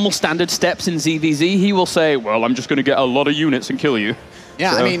normal standard steps in ZVZ, he will say, well, I'm just going to get a lot of units and kill you.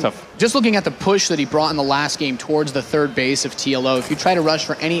 Yeah, so, I mean, tough. Just looking at the push that he brought in the last game towards the third base of TLO, if you try to rush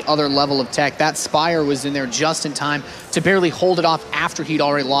for any other level of tech, that Spire was in there just in time to barely hold it off after he'd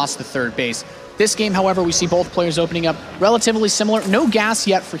already lost the third base. This game, however, we see both players opening up relatively similar. No gas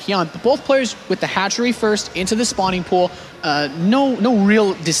yet for HyuN, but both players with the hatchery first into the spawning pool. No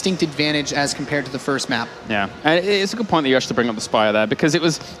real distinct advantage as compared to the first map. Yeah, and it's a good point that you actually bring up the Spire there, because it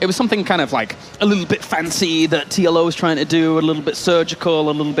was something kind of like a little bit fancy that TLO was trying to do, a little bit surgical,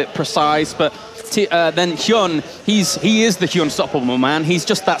 a little bit precise, but then HyuN, he is the unstoppable man. He's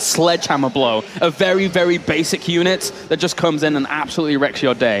just that sledgehammer blow, a very, very basic unit that just comes in and absolutely wrecks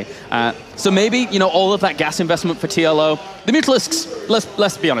your day. So maybe, you know, all of that gas investment for TLO, the Mutalisks,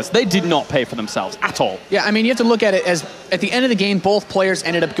 let's be honest, they did not pay for themselves at all. Yeah, I mean, you have to look at it as, at the end of the game, both players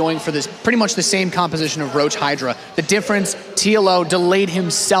ended up going for this pretty much the same composition of Roach Hydra. The difference, TLO delayed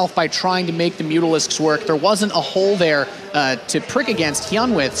himself by trying to make the Mutalisks work. There wasn't a hole there to prick against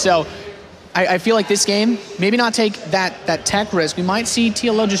HyuN with, so I feel like this game, maybe not take that tech risk. We might see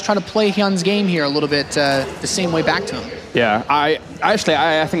TLO just try to play HyuN's game here a little bit the same way back to him. Yeah, I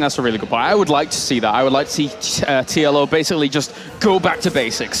think that's a really good point. I would like to see that. I would like to see TLO basically just go back to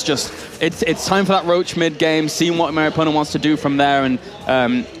basics. Just it's time for that Roach mid game, seeing what my opponent wants to do from there,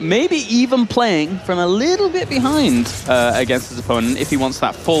 and maybe even playing from a little bit behind against his opponent if he wants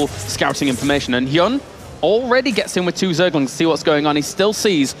that full scouting information. And HyuN already gets in with 2 Zerglings to see what's going on. He still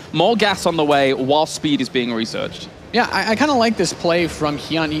sees more gas on the way while speed is being researched. Yeah, I kind of like this play from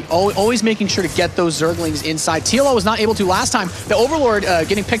HyuN. He always making sure to get those Zerglings inside. TLO was not able to last time. The Overlord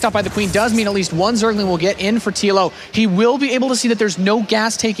getting picked up by the Queen does mean at least 1 Zergling will get in for TLO. He will be able to see that there's no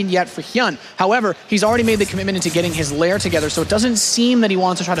gas taken yet for HyuN. However, he's already made the commitment into getting his lair together, so it doesn't seem that he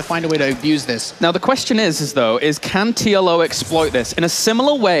wants to try to find a way to abuse this. Now, the question is can TLO exploit this in a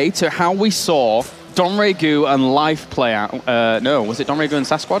similar way to how we saw Donregu and Life play out? No, was it Donregu and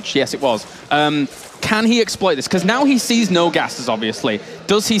Sasquatch? Yes, it was. Can he exploit this? Because now he sees no gases, obviously.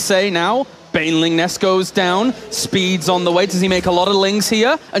 Does he say now, Baneling Nest goes down, speed's on the way? Does he make a lot of lings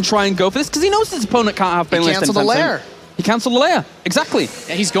here and try and go for this? Because he knows his opponent can't have Baneling Nest. He canceled the lair. He canceled the lair, exactly.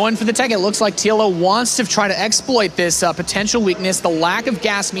 Yeah, he's going for the tech. It looks like TLO wants to try to exploit this potential weakness. The lack of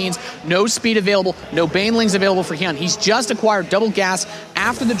gas means no speed available, no Banelings available for HyuN. He's just acquired double gas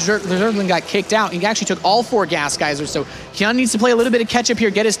after the Zergling got kicked out. He actually took all 4 gas geysers, so HyuN needs to play a little bit of catch up here,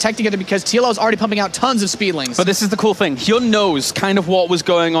 get his tech together, because TLO's already pumping out tons of speedlings. But this is the cool thing. HyuN knows kind of what was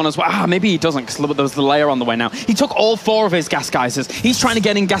going on as well. Maybe he doesn't, because there was the layer on the way now. He took all 4 of his gas geysers. He's trying to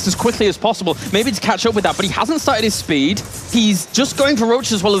get in gas as quickly as possible, maybe to catch up with that, but he hasn't started his speed. speed. He's just going for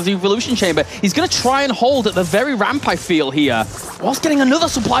Roach as well as the Evolution Chamber. He's going to try and hold at the very ramp, I feel, here, whilst getting another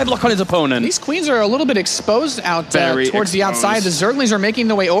supply block on his opponent. These queens are a little bit exposed out towards the outside. The Zerglings are making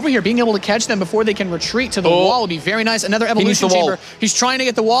their way over here. Being able to catch them before they can retreat to the wall would be very nice. Another Evolution Chamber. He's trying to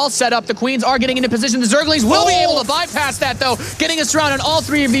get the wall set up. The queens are getting into position. The Zerglings will be able to bypass that, though, getting us around on all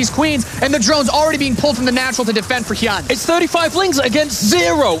 3 of these queens, and the drone's already being pulled from the natural to defend for HyuN. It's 35 Lings against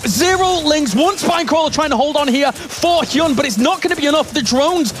 0. 0 Lings. 1 Spinecrawler trying to hold on here for HyuN, but it's not going to be enough. The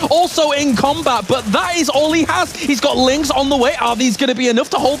drone's also in combat, but that is all he has. He's got Lings on the way. Are these going to be enough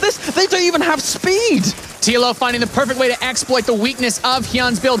to hold this? They don't even have speed. TLO finding the perfect way to exploit the weakness of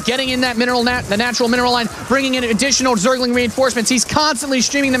HyuN's build, getting in that the natural mineral line, bringing in additional Zergling reinforcements. He's constantly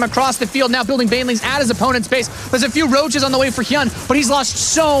streaming them across the field, now building Banelings at his opponent's base. There's a few Roaches on the way for HyuN, but he's lost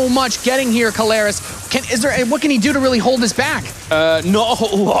so much getting here, Kalaris. What can he do to really hold this back? Not a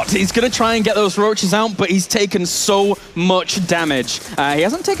whole lot. He's going to try and get those Roaches out, but he's taken so much damage. He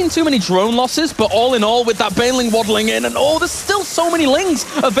hasn't taken too many drone losses, but all in all, with that Baneling waddling in, and there's still so many Lings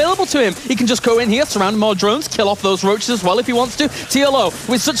available to him. He can just go in here, surround more drones, kill off those Roaches as well if he wants to. TLO,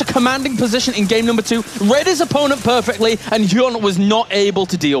 with such a commanding position in game number 2, read his opponent perfectly, and HyuN was not able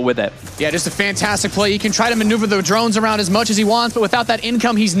to deal with it. Yeah, just a fantastic play. He can try to maneuver the drones around as much as he wants, but without that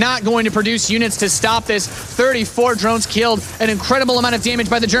income, he's not going to produce units to stop this. 34 drones killed, an incredible amount of damage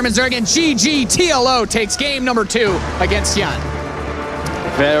by the German Zerg, and GG, TLO takes game number 2 against HyuN.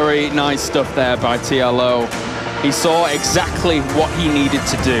 Very nice stuff there by TLO. He saw exactly what he needed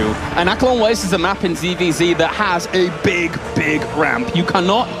to do. And Akalon Waste is a map in ZVZ that has a big, big ramp. You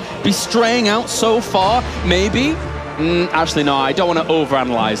cannot be straying out so far. Maybe, actually no, I don't want to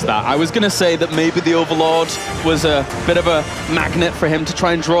overanalyze that. I was going to say that maybe the Overlord was a bit of a magnet for him to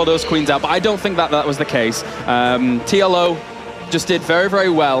try and draw those queens out, but I don't think that was the case. TLO just did very, very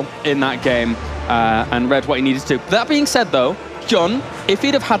well in that game and read what he needed to. That being said, though, HyuN, if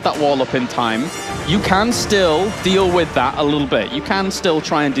he'd have had that wall up in time, you can still deal with that a little bit. You can still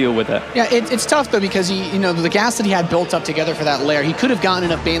try and deal with it. Yeah, it's tough, though, because the gas that he had built up together for that lair, he could have gotten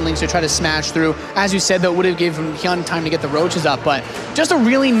enough Banelings to try to smash through. As you said, though, it would have given HyuN time to get the Roaches up, but just a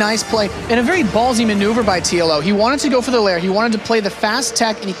really nice play and a very ballsy maneuver by TLO. He wanted to go for the lair, he wanted to play the fast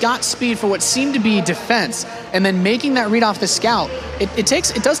tech, and he got speed for what seemed to be defense, and then making that read off the scout. It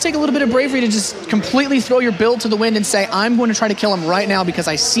does take a little bit of bravery to just completely throw your build to the wind and say, I'm going to try to kill him right now because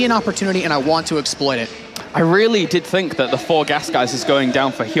I see an opportunity and I want to exploit it. I really did think that the 4 gas guys is going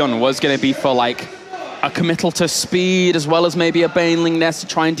down for HyuN was going to be for like a committal to speed as well as maybe a Baneling nest to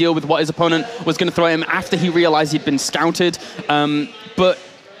try and deal with what his opponent was going to throw at him after he realized he'd been scouted. But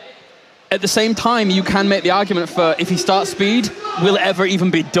at the same time, you can make the argument for if he starts speed, will it ever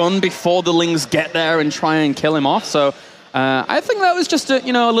even be done before the Lings get there and try and kill him off? So I think that was just a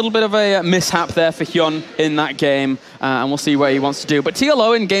little bit of a mishap there for HyuN in that game, and we'll see what he wants to do. But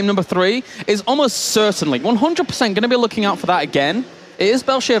TLO in game number 3 is almost certainly 100% going to be looking out for that again. It is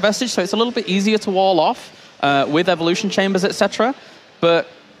Belshir Vestige, so it's a little bit easier to wall off with Evolution Chambers, etc. But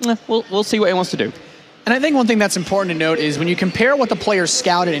we'll see what he wants to do. And I think one thing that's important to note is when you compare what the players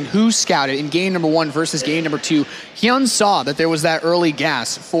scouted and who scouted in game number 1 versus game number 2, HyuN saw that there was that early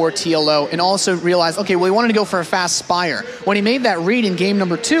gas for TLO and also realized, okay, well, he wanted to go for a fast Spire. When he made that read in game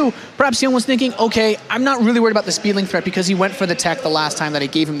number 2, perhaps HyuN was thinking, okay, I'm not really worried about the speedling threat because he went for the tech the last time that I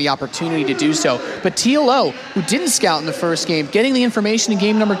gave him the opportunity to do so. But TLO, who didn't scout in the first game, getting the information in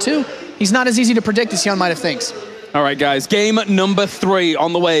game number 2, he's not as easy to predict as HyuN might have thinks. All right, guys, game number 3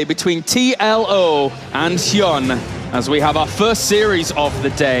 on the way between TLO and HyuN as we have our first series of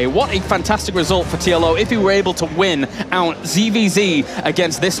the day. What a fantastic result for TLO if he were able to win out ZVZ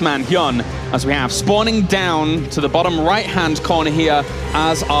against this man, HyuN, as we have spawning down to the bottom right-hand corner here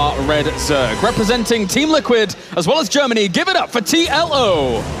as our Red Zerg. Representing Team Liquid as well as Germany, give it up for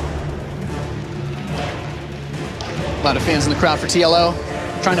TLO. A lot of fans in the crowd for TLO.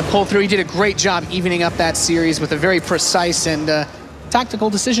 Trying to pull through. He did a great job evening up that series with a very precise and tactical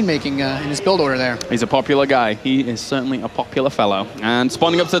decision-making in his build order there. He's a popular guy. He is certainly a popular fellow. And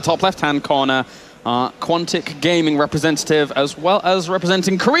spawning up to the top left-hand corner, Quantic Gaming representative as well as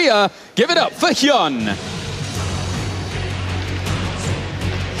representing Korea. Give it up for HyuN.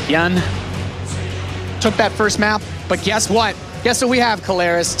 HyuN took that first map, but guess what? Guess what we have,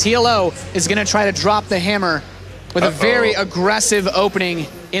 Kalaris? TLO is going to try to drop the hammer with a very aggressive opening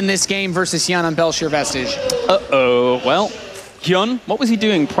in this game versus HyuN on Belshir Vestige. Well, HyuN, what was he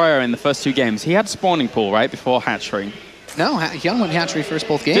doing prior in the first 2 games? He had spawning pool, right, before hatchery? No, HyuN went hatchery first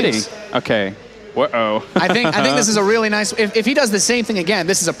both games. Did he? Okay. I think this is a really nice... If he does the same thing again,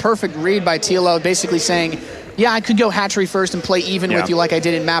 this is a perfect read by TLO, basically saying, yeah, I could go hatchery first and play even with you like I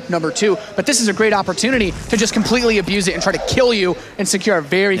did in map number 2, but this is a great opportunity to just completely abuse it and try to kill you and secure a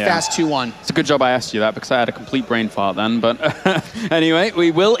very fast 2-1. It's a good job I asked you that because I had a complete brain fart then, but anyway,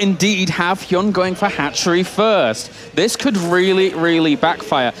 we will indeed have HyuN going for hatchery first. This could really, really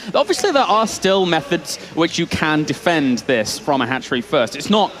backfire. Obviously, there are still methods which you can defend this from a hatchery first. It's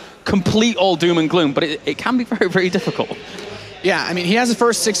not complete all doom and gloom, but it can be very, very difficult. Yeah, I mean, he has the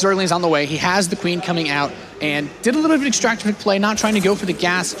first 6 Zerglings on the way. He has the Queen coming out and did a little bit of extractive play, not trying to go for the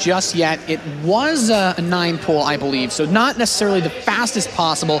gas just yet. It was a 9 pull, I believe, so not necessarily the fastest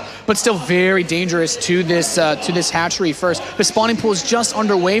possible, but still very dangerous to this hatchery first. The spawning pool is just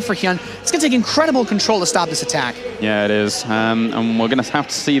underway for HyuN. It's going to take incredible control to stop this attack. Yeah, it is, and we're going to have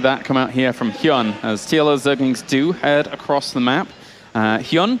to see that come out here from HyuN as TLO Zerglings do head across the map.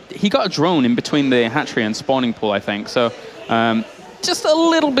 HyuN, he got a drone in between the hatchery and spawning pool, I think, so just a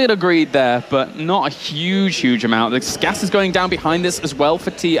little bit of greed there, but not a huge, huge amount. The gas is going down behind this as well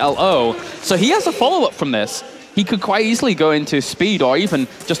for TLO, so he has a follow-up from this. He could quite easily go into speed or even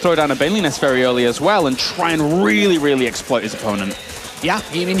just throw down a Bailey Nest very early as well and try and really, really exploit his opponent. Yeah,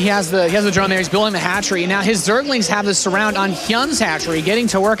 I mean, he has the drone there. He's building the hatchery. Now his Zerglings have the surround on HyuN's hatchery, getting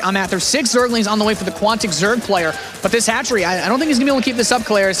to work on that. There's 6 Zerglings on the way for the Quantic Zerg player. But this hatchery, I don't think he's going to be able to keep this up,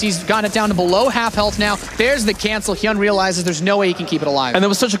 Kalaris. He's gotten it down to below half health now. There's the cancel. HyuN realizes there's no way he can keep it alive. And there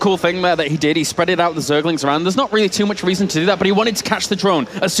was such a cool thing there that he did. He spread it out the Zerglings around. There's not really too much reason to do that, but he wanted to catch the drone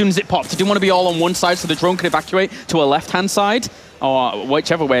as soon as it popped. He didn't want to be all on one side so the drone could evacuate to a left-hand side, or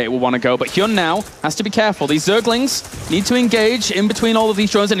whichever way it will want to go. But HyuN now has to be careful. These Zerglings need to engage in between all of these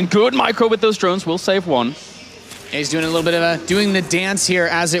drones, and in good micro with those drones will save one. Yeah, he's doing a little bit of doing the dance here,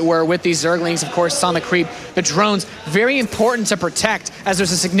 as it were, with these Zerglings. Of course, on the creep, the drones, very important to protect, as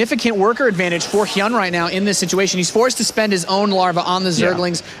there's a significant worker advantage for HyuN right now in this situation. He's forced to spend his own larva on the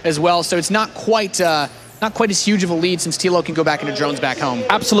Zerglings as well, so it's not quite as huge of a lead since TLO can go back into drones back home.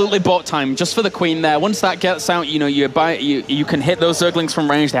 Absolutely bot time just for the Queen there. Once that gets out, you know, you can hit those Zerglings from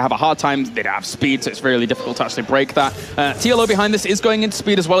range. They have a hard time. They don't have speed, so it's really difficult to actually break that. TLO behind this is going into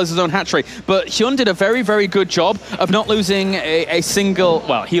speed as well as his own hatchery. But HyuN did a very, very good job of not losing a single...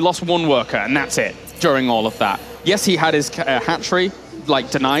 Well, he lost 1 worker, and that's it during all of that. Yes, he had his hatchery,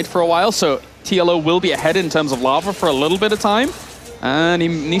 like, denied for a while, so TLO will be ahead in terms of lava for a little bit of time. And he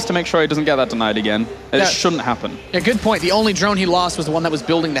needs to make sure he doesn't get that denied again. It shouldn't happen. Yeah, good point. The only drone he lost was the one that was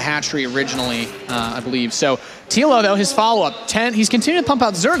building the hatchery originally, I believe. So TLO, though, his follow-up, 10, he's continuing to pump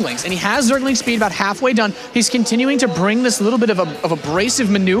out Zerglings, and he has Zergling speed about halfway done. He's continuing to bring this little bit of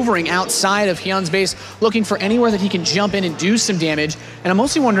abrasive maneuvering outside of HyuN's base, looking for anywhere that he can jump in and do some damage. And I'm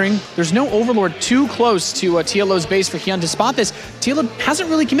mostly wondering, there's no Overlord too close to TLO's base for HyuN to spot this. TLO hasn't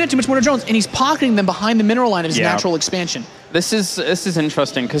really committed too much more to drones, and he's pocketing them behind the mineral line of his natural expansion. This is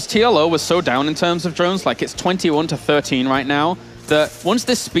interesting, because TLO was so down in terms of drones, like it's 21 to 13 right now, that once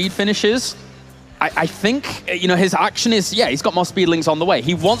this speed finishes, I think, you know, his action is, yeah, he's got more speedlings on the way.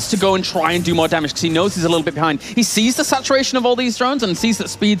 He wants to go and try and do more damage because he knows he's a little bit behind. He sees the saturation of all these drones and sees that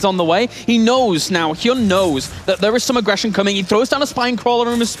speed's on the way. He knows now, HyuN knows that there is some aggression coming. He throws down a Spine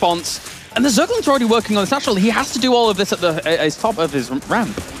Crawler in response, and the Zerglings are already working on this natural. He has to do all of this at the top of his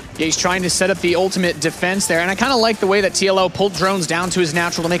ramp. Yeah, he's trying to set up the ultimate defense there, and I kind of like the way that TLO pulled drones down to his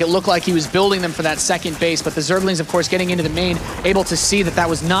natural to make it look like he was building them for that second base, but the Zerglings, of course, getting into the main, able to see that that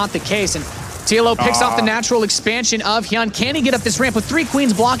was not the case, and TLO picks off the natural expansion of HyuN. Can he get up this ramp with 3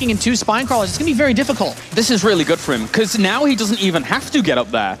 Queens blocking and 2 Spine Crawlers? It's going to be very difficult. This is really good for him, because now he doesn't even have to get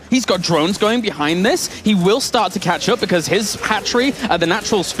up there. He's got drones going behind this. He will start to catch up because his hatchery, the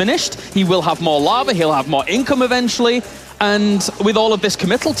natural's finished. He will have more lava. He'll have more income eventually. And with all of this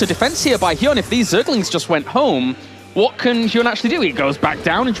committal to defense here by HyuN, if these Zerglings just went home, what can HyuN actually do? He goes back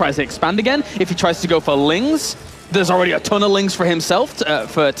down and tries to expand again. If he tries to go for Lings, there's already a ton of Lings for himself,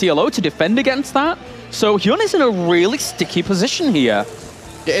 for TLO to defend against that. So HyuN is in a really sticky position here.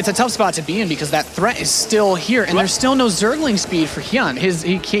 It's a tough spot to be in because that threat is still here, and there's still no Zergling speed for HyuN.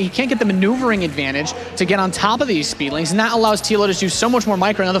 He can't get the maneuvering advantage to get on top of these speedlings, and that allows TLO to do so much more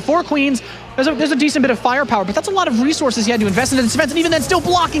micro. Now, the 4 Queens, there's a decent bit of firepower, but that's a lot of resources he had to invest into this defense, and even then still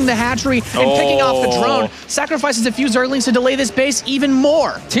blocking the hatchery and picking off the drone. Sacrifices a few Zerglings to delay this base even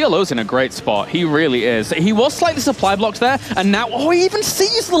more. TLO's in a great spot. He really is. He was slightly supply blocked there, and now, he even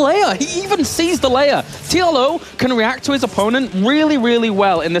sees the layer. He even sees the layer. TLO can react to his opponent really, really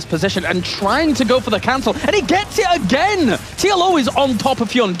well in this position and trying to go for the cancel, and he gets it again. TLO is on top of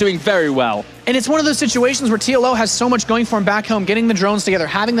HyuN, doing very well. And it's one of those situations where TLO has so much going for him back home, getting the drones together,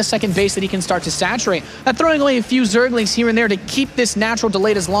 having the second base that he can start to saturate, that throwing away a few Zerglings here and there to keep this natural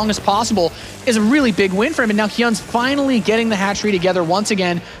delayed as long as possible is a really big win for him. And now HyuN's finally getting the hatchery together once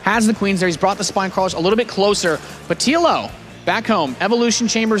again, has the queens there, he's brought the spine crawlers a little bit closer, but TLO, back home, evolution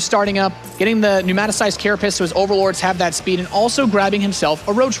chambers starting up, getting the pneumaticized carapace so his overlords have that speed, and also grabbing himself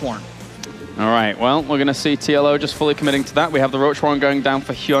a roach warren. All right, well, we're going to see TLO just fully committing to that. We have the roach warren going down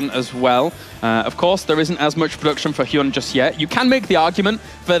for HyuN as well. Of course, there isn't as much production for HyuN just yet. You can make the argument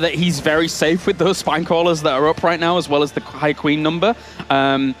for that he's very safe with those spine crawlers that are up right now, as well as the high queen number,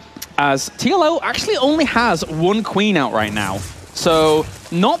 as TLO actually only has one queen out right now. So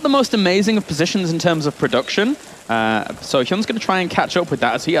not the most amazing of positions in terms of production. So HyuN's going to try and catch up with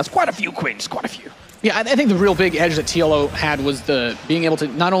that, as he has quite a few queens, quite a few. Yeah, I think the real big edge that TLO had was the being able to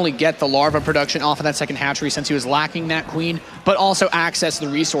not only get the larva production off of that second hatchery since he was lacking that queen, but also access the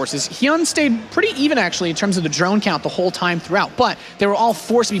resources. HyuN stayed pretty even actually in terms of the drone count the whole time throughout, but they were all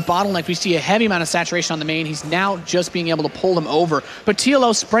forced to be bottlenecked. We see a heavy amount of saturation on the main. He's now just being able to pull them over. But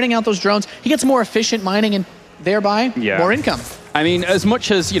TLO spreading out those drones, he gets more efficient mining and thereby more income. I mean, as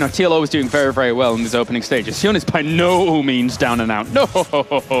much as, TLO was doing very, very well in his opening stages, HyuN is by no means down and out.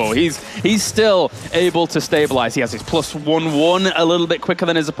 No, he's still able to stabilize. He has his +1/1 a little bit quicker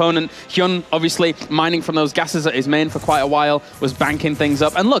than his opponent. HyuN, obviously, mining from those gases at his main for quite a while, was banking things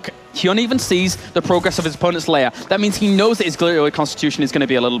up. And look, HyuN even sees the progress of his opponent's layer. That means he knows that his glioid constitution is going to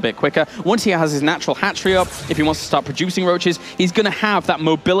be a little bit quicker. Once he has his natural hatchery up, if he wants to start producing roaches, he's going to have that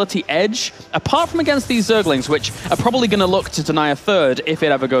mobility edge, apart from against these Zerglings, which are probably going to look to deny a third if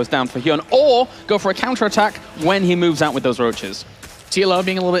it ever goes down for HyuN, or go for a counterattack when he moves out with those roaches. TLO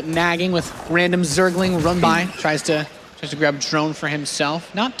being a little bit nagging with random Zergling run by, tries to grab a drone for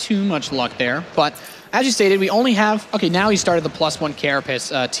himself. Not too much luck there, but as you stated, we only have, okay, now he started the +1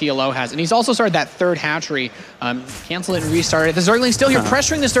 carapace, TLO has, and he's also started that third hatchery. Cancel it and restart it. The Zergling still here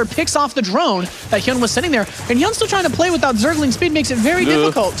pressuring this third, picks off the drone that HyuN was sending there, and HyuN's still trying to play without Zergling speed, makes it very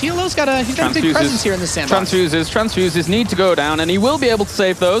difficult. TLO's got a big presence here in the sandbox. Transfuses need to go down, and he will be able to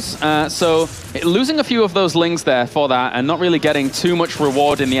save those. So losing a few of those lings there for that, and not really getting too much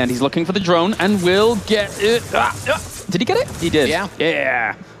reward in the end. He's looking for the drone, and will get it. Did he get it? He did.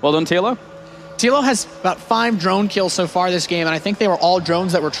 Yeah. Well done, TLO. TLO has about 5 drone kills so far this game, and I think they were all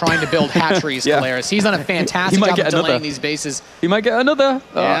drones that were trying to build hatcheries, Polaris. He's done a fantastic job of delaying these bases. He might get another.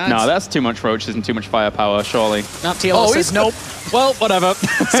 No, that's too much roaches and too much firepower, surely. Not TLO says nope. Well, whatever.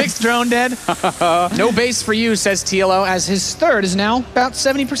 6th drone dead. No base for you, says TLO, as his third is now about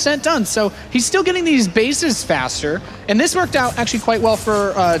 70% done. So he's still getting these bases faster, and this worked out actually quite well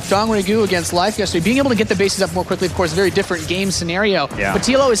for Dongregu against Life yesterday. Being able to get the bases up more quickly, of course, a very different game scenario. Yeah. But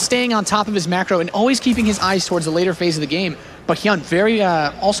TLO is staying on top of his macro and always keeping his eyes towards the later phase of the game. But HyuN, very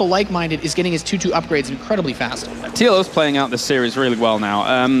also like-minded, is getting his 2/2 upgrades incredibly fast. TLO's playing out this series really well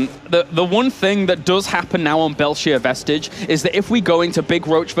now. The one thing that does happen now on Belshir Vestige is that if we go into big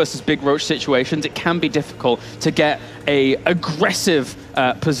roach versus big roach situations, it can be difficult to get a aggressive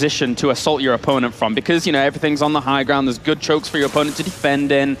position to assault your opponent from, because everything's on the high ground. There's good chokes for your opponent to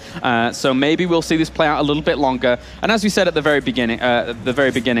defend in. So maybe we'll see this play out a little bit longer. And as we said at the very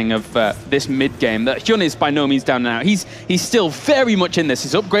beginning, of this mid game, that HyuN is by no means down and out. He's still very much in this.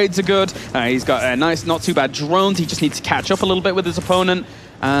 His upgrades are good. He's got a nice, not too bad drones. He just needs to catch up a little bit with his opponent.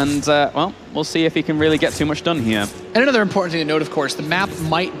 And, well, we'll see if he can really get too much done here. And another important thing to note, of course, the map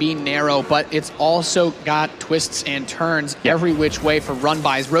might be narrow, but it's also got twists and turns every which way for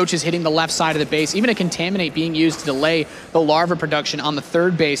run-bys. Roaches hitting the left side of the base, even a Contaminate being used to delay the larva production on the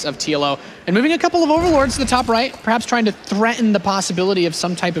third base of TLO. And moving a couple of Overlords to the top right, perhaps trying to threaten the possibility of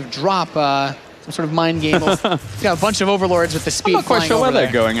some type of drop, some sort of mind game. Got a bunch of Overlords with the speed. I'm not quite sure where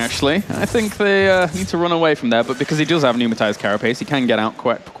they're going, actually. I think they need to run away from there, but because he does have pneumatized carapace, he can get out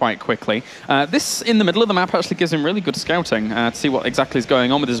quite quickly. This, in the middle of the map, actually gives him really good scouting to see what exactly is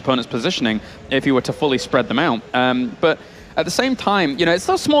going on with his opponent's positioning if he were to fully spread them out. But at the same time, it's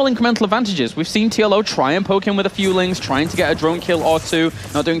those small incremental advantages. We've seen TLO try and poke him with a few lings, trying to get a drone kill or two,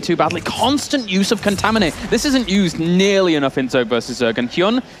 not doing too badly. Constant use of Contaminate. This isn't used nearly enough in Zerg versus Zerg, and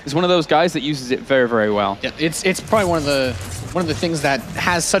HyuN is one of those guys that uses it very, very well. Yeah, it's probably one of the things that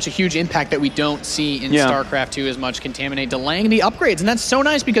has such a huge impact that we don't see in StarCraft 2 as much. Contaminate, delaying the upgrades, and that's so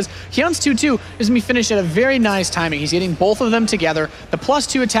nice because HyuN's 2/2 is going to be finished at a very nice timing. He's getting both of them together. The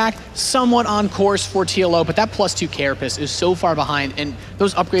 +2 attack, somewhat on course for TLO, but that +2 carapace is so far behind, and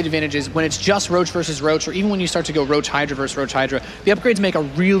those upgrade advantages, when it's just Roach versus Roach, or even when you start to go Roach Hydra versus Roach Hydra, the upgrades make a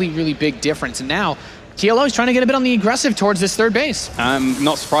really, really big difference. And now, TLO is trying to get a bit on the aggressive towards this third base. I'm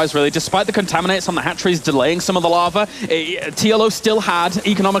not surprised, really. Despite the contaminates on the hatcheries delaying some of the lava, TLO still had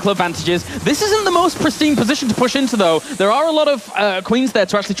economical advantages. This isn't the most pristine position to push into, though. There are a lot of queens there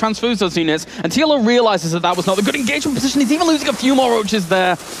to actually transfuse those units, and TLO realizes that that was not the good engagement position. He's even losing a few more roaches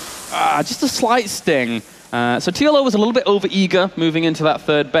there. Just a slight sting. So TLO was a little bit over-eager moving into that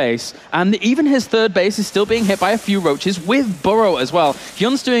third base, and even his third base is still being hit by a few roaches with Burrow as well.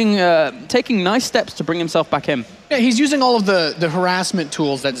 HyuN's taking nice steps to bring himself back in. Yeah, he's using all of the harassment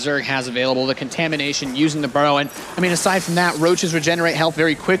tools that Zerg has available, the contamination, using the burrow. And I mean, aside from that, roaches regenerate health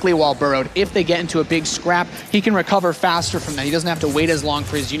very quickly while burrowed. If they get into a big scrap, he can recover faster from that. He doesn't have to wait as long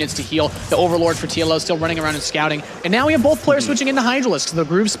for his units to heal. The Overlord for TLO still running around and scouting. And now we have both players switching into Hydralisks. The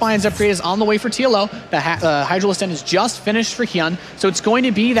Groove Spines upgrade is on the way for TLO. The Hydralisk Den is just finished for HyuN. So it's going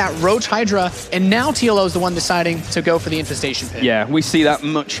to be that Roach Hydra, and now TLO is the one deciding to go for the Infestation Pit. Yeah, we see that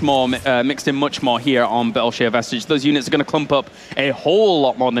much more, mixed in much more here on Belshire Vestige. Those units are going to clump up a whole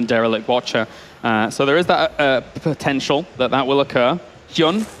lot more than Derelict Watcher. So there is that potential that will occur.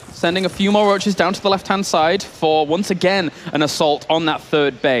 HyuN sending a few more roaches down to the left-hand side for, once again, an assault on that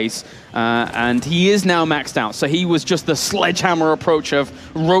third base. And he is now maxed out. So he was just the sledgehammer approach of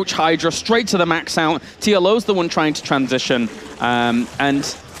Roach Hydra straight to the max out. TLO's the one trying to transition.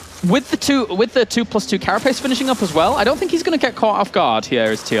 And with the 2+2 carapace finishing up as well, I don't think he's going to get caught off guard here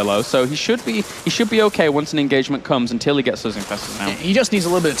as TLO. So he should be okay once an engagement comes until he gets those infestors now. He just needs a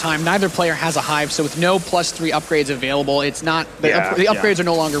little bit of time. Neither player has a hive, so with no +3 upgrades available, it's not the upgrades are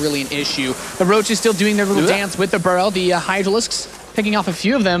no longer really an issue. The Roach is still doing their little dance with the burrow. The Hydralisks picking off a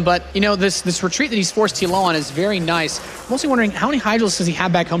few of them, but you know, this retreat that he's forced TLO on is very nice. Mostly wondering how many Hydralisks does he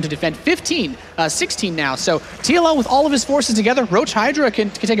have back home to defend? 15, 16 now. So TLO with all of his forces together, Roach Hydra can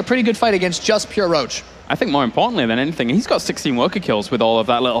take a pretty good fight against just pure Roach. I think more importantly than anything, he's got 16 worker kills with all of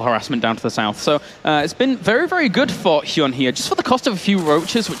that little harassment down to the south. So it's been very, very good for HyuN here, just for the cost of a few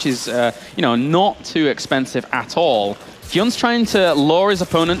roaches, which is you know, not too expensive at all. HyuN's trying to lure his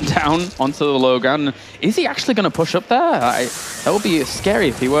opponent down onto the low ground. Is he actually going to push up there? That would be scary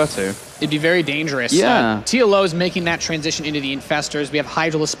if he were to. It'd be very dangerous. Yeah. TLO is making that transition into the Infestors. We have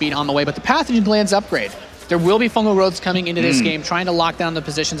Hydralisk speed on the way, but the Pathogen Glands upgrade. There will be fungal growths coming into this game, trying to lock down the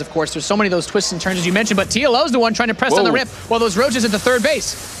positions, of course. There's so many of those twists and turns, as you mentioned, but TLO's the one trying to press on the rip while those roaches at the third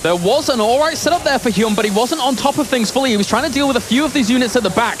base. There was an alright setup there for HyuN, but he wasn't on top of things fully. He was trying to deal with a few of these units at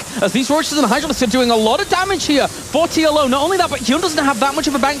the back, as these roaches and Hydralisks are doing a lot of damage here for TLO. Not only that, but HyuN doesn't have that much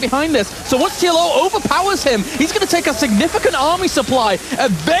of a bank behind this. So once TLO overpowers him, he's going to take a significant army supply, a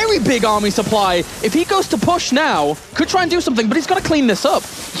very big army supply. If he goes to push now, could try and do something, but he's got to clean this up.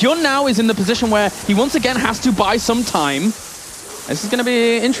 HyuN now is in the position where he once again has to buy some time. This is going to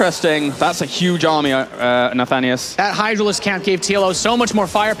be interesting. That's a huge army, Nathanius. That Hydralisk camp gave TLO so much more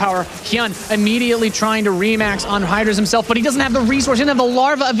firepower. HyuN immediately trying to remax on Hydras himself, but he doesn't have the resource, he doesn't have the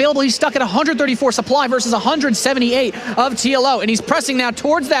larva available. He's stuck at 134 supply versus 178 of TLO, and he's pressing now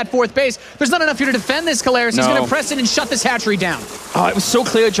towards that fourth base. There's not enough here to defend this, Kalaris. He's going to press in and shut this hatchery down. Oh, it was so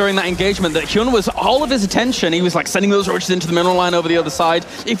clear during that engagement that HyuN was all of his attention. He was like sending those roaches into the mineral line over the other side.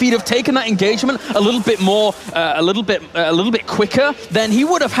 If he'd have taken that engagement a little bit more, a little bit quicker, then he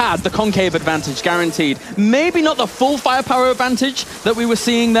would have had the concave advantage guaranteed. Maybe not the full firepower advantage that we were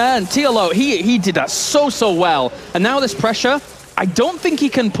seeing there. And TLO, he did that so well. And now this pressure, I don't think he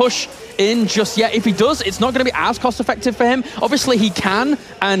can push in just yet. If he does, it's not going to be as cost effective for him. Obviously, he can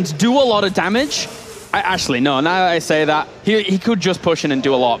and do a lot of damage. Actually, no, now I say that, he could just push in and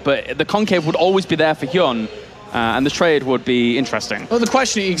do a lot, but the concave would always be there for HyuN. And the trade would be interesting. Well, the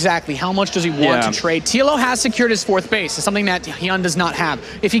question is exactly how much does he want to trade? TLO has secured his fourth base. It's something that HyuN does not have.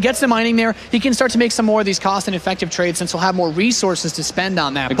 If he gets the mining there, he can start to make some more of these cost and effective trades since he'll have more resources to spend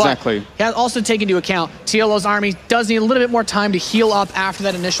on that. Exactly. But he has also taken into account TLO's army does need a little bit more time to heal up after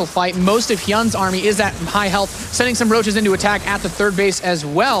that initial fight. Most of HyuN's army is at high health, sending some roaches into attack at the third base as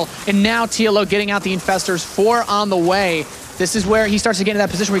well. And now TLO getting out the Infestors, 4 on the way. This is where he starts to get into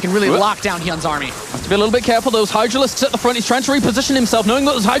that position where he can really lock down HyuN's army. Has to be a little bit careful. Those Hydralisks at the front. He's trying to reposition himself, knowing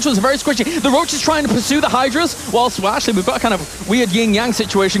that those Hydras are very squishy. The Roach is trying to pursue the Hydras, whilst, well, actually, we've got a kind of weird yin-yang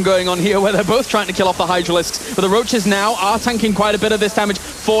situation going on here where they're both trying to kill off the Hydralisks. But the Roaches now are tanking quite a bit of this damage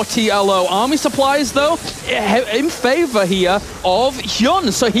for TLO. Army supplies, though, in favor here of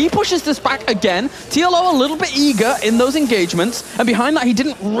HyuN. So he pushes this back again. TLO a little bit eager in those engagements. And behind that, he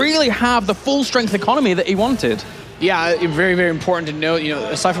didn't really have the full strength economy that he wanted. Yeah, very, very important to note, you know,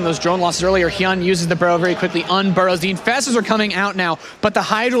 aside from those drone losses earlier, HyuN uses the burrow very quickly, unburrows. The Infestors are coming out now, but the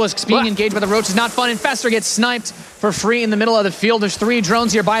Hydralisks being engaged by the Roach is not fun. Infestor gets sniped. for free in the middle of the field. There's 3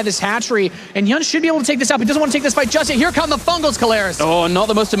 drones here by this hatchery, and HyuN should be able to take this out. He doesn't want to take this fight just yet. Here come the Fungals, Kalaris. Oh, not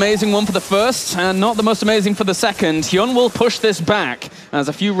the most amazing one for the first, and not the most amazing for the second. HyuN will push this back, as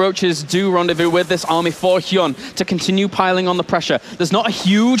a few roaches do rendezvous with this army for HyuN to continue piling on the pressure. There's not a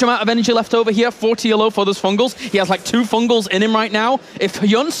huge amount of energy left over here for TLO for those Fungals. He has like 2 Fungals in him right now. If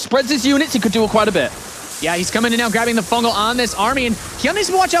HyuN spreads his units, he could do quite a bit. Yeah, he's coming in now, grabbing the Fungal on this army, and HyuN needs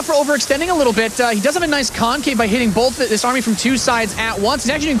to watch out for overextending a little bit. He does have a nice concave by hitting both this army from 2 sides at once. He's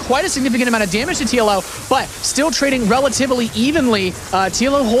actually doing quite a significant amount of damage to TLO, but still trading relatively evenly.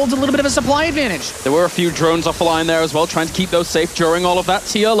 TLO holds a little bit of a supply advantage. There were a few drones offline there as well, trying to keep those safe during all of that.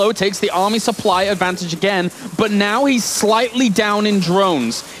 TLO takes the army supply advantage again, but now he's slightly down in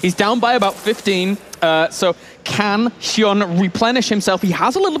drones. He's down by about 15. So can HyuN replenish himself? He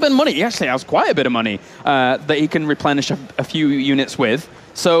has a little bit of money. He actually has quite a bit of money that he can replenish a few units with.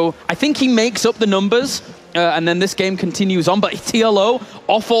 So I think he makes up the numbers, and then this game continues on. But TLO,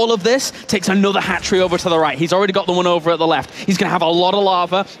 off all of this, takes another hatchery over to the right. He's already got the one over at the left. He's going to have a lot of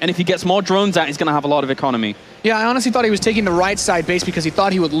lava, and if he gets more drones out, he's going to have a lot of economy. Yeah, I honestly thought he was taking the right side base because he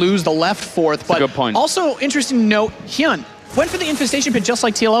thought he would lose the left fourth. But good point. Also, interesting to note, HyuN went for the infestation pit just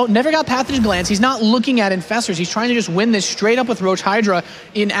like TLO, never got pathogen glands. He's not looking at infestors. He's trying to just win this straight up with Roach Hydra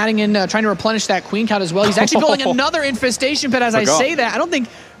in adding in, trying to replenish that Queen Count as well. He's actually building another infestation pit as I say that. I don't think,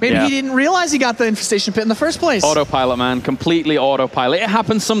 maybe he didn't realize he got the infestation pit in the first place. Autopilot, man, completely autopilot. It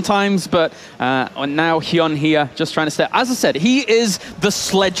happens sometimes, but now HyuN here just trying to stay. As I said, he is the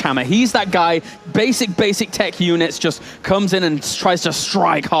sledgehammer. He's that guy, basic tech units, just comes in and tries to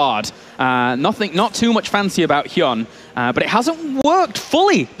strike hard. Not too much fancy about HyuN. But it hasn't worked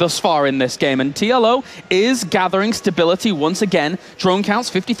fully thus far in this game, and TLO is gathering stability once again. Drone counts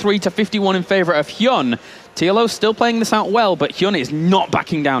 53 to 51 in favor of HyuN. TLO still playing this out well, but HyuN is not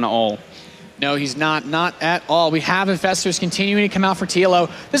backing down at all. No, he's not at all. We have infestors continuing to come out for TLO.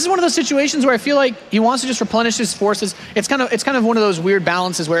 This is one of those situations where I feel like he wants to just replenish his forces. It's kind of one of those weird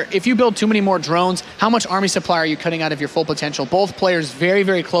balances where if you build too many more drones, how much army supply are you cutting out of your full potential? Both players very,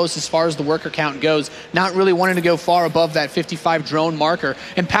 very close as far as the worker count goes, not really wanting to go far above that 55 drone marker.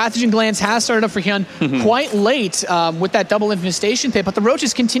 And Pathogen Glands has started up for HyuN quite late with that double infestation pit, but the Roach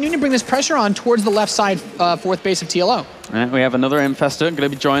is continuing to bring this pressure on towards the left side fourth base of TLO. We have another infestor going to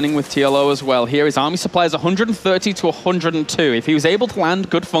be joining with TLO as well. Here his army supply is 130 to 102. If he was able to land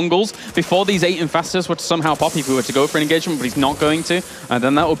good Fungals before these 8 infestors were to somehow pop, if he were to go for an engagement, but he's not going to,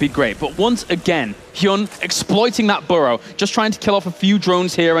 then that would be great. But once again, HyuN exploiting that burrow, just trying to kill off a few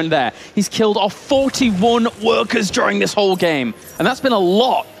drones here and there. He's killed off 41 workers during this whole game, and that's been a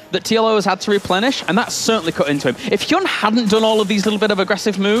lot that TLO has had to replenish, and that's certainly cut into him. If HyuN hadn't done all of these little bit of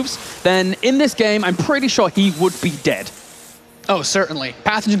aggressive moves, then in this game, I'm pretty sure he would be dead. Oh, certainly.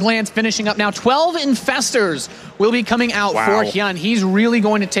 Pathogen Glands finishing up now. 12 infestors will be coming out for HyuN. He's really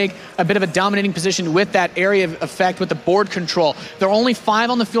going to take a bit of a dominating position with that area of effect with the board control. There are only 5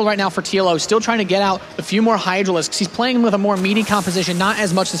 on the field right now for TLO, still trying to get out a few more Hydralisks. He's playing with a more meaty composition, not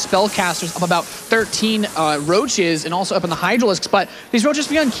as much the Spellcasters, up about 13 Roaches and also up in the Hydralisks, but these Roaches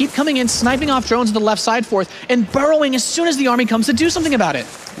for HyuN keep coming in, sniping off drones to the left side fourth, and burrowing as soon as the army comes to do something about it.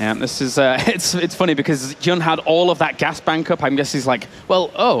 Yeah, this is, it's funny because HyuN had all of that gas bank up. I guess he's like,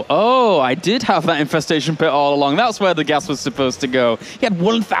 well, I did have that infestation pit all along. That's where the gas was supposed to go. He had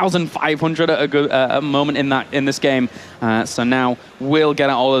 1,500 at a good moment in this game. So now we'll get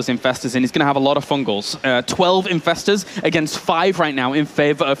out all those infestors in. He's going to have a lot of Fungals. 12 infestors against 5 right now in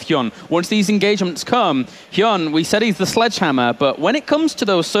favor of HyuN. Once these engagements come, HyuN, we said he's the sledgehammer, but when it comes to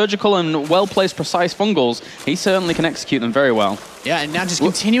those surgical and well-placed, precise Fungals, he certainly can execute them very well. Yeah, and now just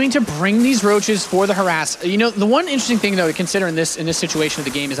continuing to bring these Roaches for the harass. You know, the one interesting thing, though, to consider in this situation of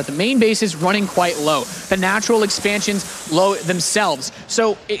the game is that the main base is running quite low. The natural expansions low themselves.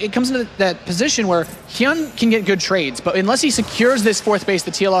 So it comes into that position where HyuN can get good trades, but unless he secures this fourth base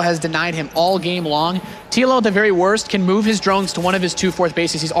that TLO has denied him all game long, TLO at the very worst can move his drones to one of his 2 fourth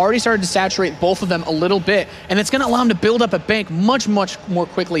bases. He's already started to saturate both of them a little bit, and it's going to allow him to build up a bank much, much more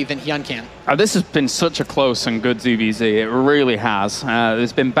quickly than HyuN can. This has been such a close and good ZVZ. It really has.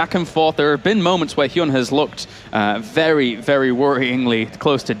 There's been back and forth. There have been moments where HyuN has looked very, very worryingly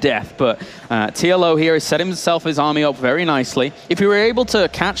close to death, but TLO here has set himself his army up very nicely. If you were able to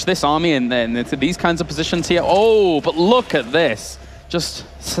catch this army in these kinds of positions here, but look at this. Just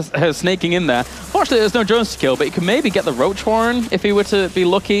snaking in there. Fortunately, there's no drones to kill, but you can maybe get the Roach Warren if he were to be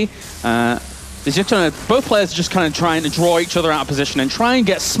lucky. Both players are just kind of trying to draw each other out of position and try and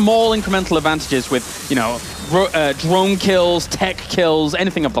get small incremental advantages with, drone kills, tech kills,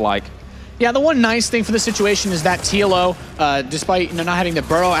 anything of the like. Yeah, the one nice thing for the situation is that TLO, despite not having the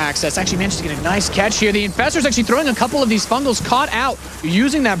burrow access, actually managed to get a nice catch here. The Infestor's actually throwing a couple of these fungals caught out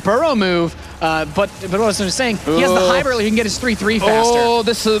using that burrow move. But what I was saying, he has the hybrid, he can get his 3-3 faster. Oh,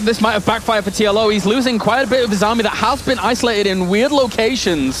 this might have backfired for TLO. He's losing quite a bit of his army that has been isolated in weird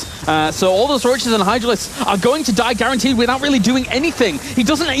locations. So all those Roaches and Hydralisks are going to die guaranteed without really doing anything. He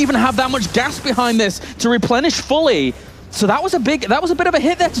doesn't even have that much gas behind this to replenish fully. So that was a bit of a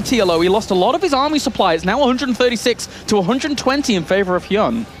hit there to TLO. He lost a lot of his army supply. It's now 136 to 120 in favor of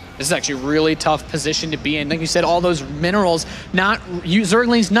HyuN. This is actually a really tough position to be in. Like you said, all those minerals,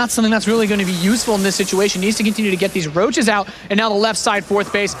 Zergling's not something that's really going to be useful in this situation. He needs to continue to get these Roaches out, and now the left side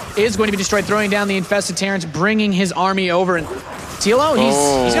 4th base is going to be destroyed, throwing down the Infested Terrans, bringing his army over. And TLO, he's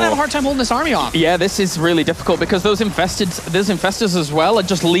going to have a hard time holding this army off. Yeah, this is really difficult because those Infestors as well are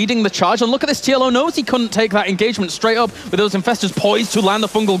just leading the charge. And look at this, TLO knows he couldn't take that engagement straight up with those Infestors poised to land the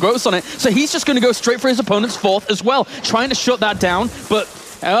fungal growths on it. So he's just going to go straight for his opponent's 4th as well, trying to shut that down. But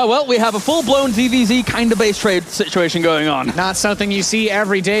well, we have a full-blown ZVZ kind of base trade situation going on. Not something you see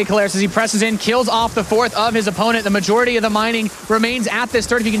every day. Kalaris, as he presses in, kills off the 4th of his opponent. The majority of the mining remains at this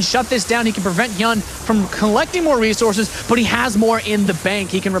 3rd. If he can shut this down, he can prevent HyuN from collecting more resources, but he has more in the bank.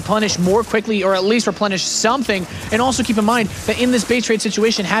 He can replenish more quickly, or at least replenish something. And also keep in mind that in this base trade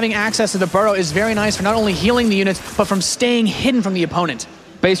situation, having access to the burrow is very nice for not only healing the units, but from staying hidden from the opponent.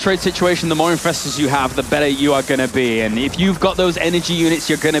 Base trade situation, the more Infestors you have, the better you are going to be. And if you've got those energy units,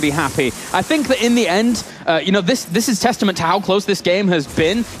 you're going to be happy. I think that in the end, you know, this is testament to how close this game has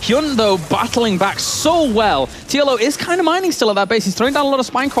been. HyuN, though, battling back so well. TLO is kind of mining still at that base. He's throwing down a lot of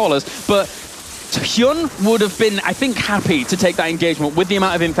Spine Crawlers, but HyuN would have been, I think, happy to take that engagement with the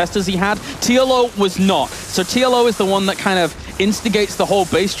amount of Infestors he had. TLO was not. So TLO is the one that kind of instigates the whole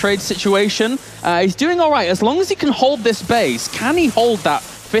base trade situation. He's doing all right. As long as he can hold this base, can he hold that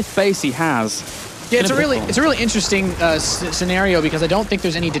 5th base he has? Yeah, it's a really interesting scenario because I don't think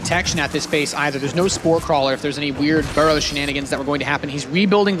there's any detection at this base either. There's no Spore Crawler if there's any weird burrow shenanigans that were going to happen. He's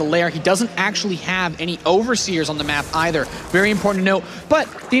rebuilding the lair. He doesn't actually have any Overseers on the map either. Very important to note. But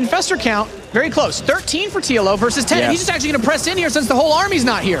the Infestor count, very close. 13 for TLO versus 10. Yeah. He's just actually going to press in here since the whole army's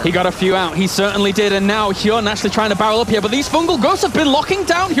not here. He got a few out. He certainly did. And now HyuN actually trying to barrel up here. But these fungal growths have been locking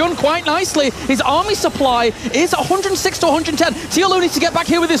down HyuN quite nicely. His army supply is 106 to 110. TLO needs to get back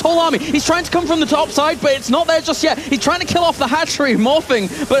here with his whole army. He's trying to come from the top side, but it's not there just yet. He's trying to kill off the hatchery, morphing.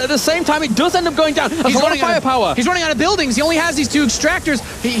 But at the same time, it does end up going down. That's a lot of firepower. He's running out of buildings. He only has these 2 extractors.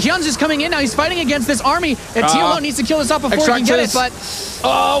 HyuN's just coming in now. He's fighting against this army. And TLO needs to kill this off before he can get it. But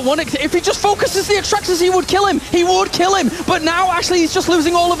if he just focuses the extractors, he would kill him. He would kill him. But now, actually, he's just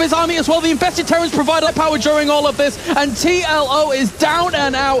losing all of his army as well. The Infested Terrans provide up power during all of this. And TLO is down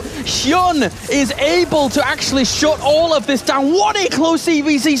and out. HyuN is able to actually shut all of this down. What a close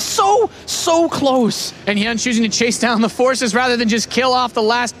EVZ. So close. And HyuN choosing to chase down the forces rather than just kill off the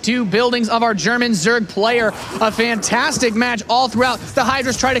last 2 buildings of our German Zerg player. A fantastic match all throughout. The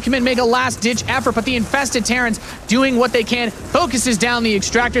Hydras try to come in, make a last-ditch effort, but the Infested Terrans doing what they can, focuses down the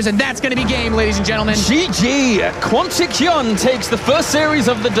extractors, and that's going to be game, ladies and gentlemen. GG. Quantic HyuN takes the first series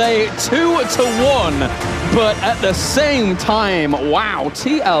of the day 2-1. But at the same time, wow,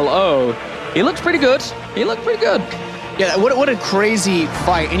 TLO. He looks pretty good. Yeah, what a crazy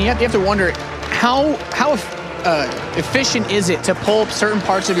fight. And you have to wonder how efficient is it to pull certain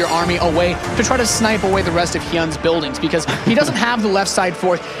parts of your army away to try to snipe away the rest of HyuN's buildings, because he doesn't have the left side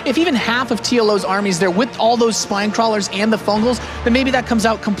 4th. If even half of TLO's army is there with all those Spine Crawlers and the fungals, then maybe that comes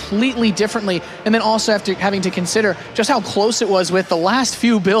out completely differently. And then also after having to consider just how close it was with the last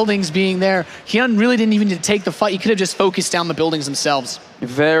few buildings being there, HyuN really didn't even need to take the fight. He could have just focused down the buildings themselves.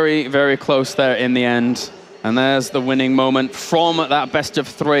 Very, very close there in the end. And there's the winning moment from that best of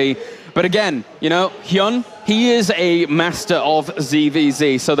 3. But again, you know, HyuN, he is a master of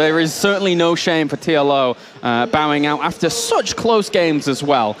ZVZ, so there is certainly no shame for TLO bowing out after such close games as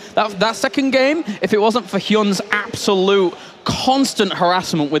well. That second game, if it wasn't for HyuN's absolute constant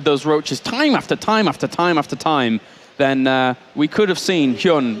harassment with those Roaches, time after time after time after time, then we could have seen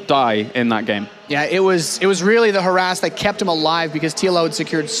HyuN die in that game. Yeah, it was really the harass that kept him alive, because TLO had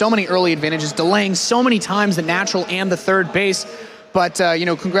secured so many early advantages, delaying so many times the natural and the 3rd base. But, you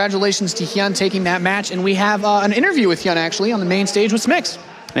know, congratulations to HyuN taking that match. And we have an interview with HyuN, actually, on the main stage with Smix.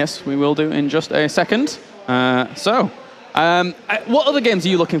 Yes, we will do in just a second. What other games are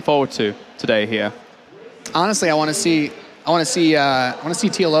you looking forward to today here? Honestly, I want to see TLO. I want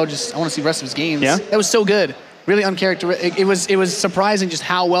to see the rest of his games. Yeah? That was so good. Really uncharacteristic. It was surprising just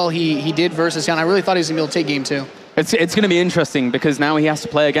how well he did versus HyuN. I really thought he was going to be able to take game 2. It's going to be interesting, because now he has to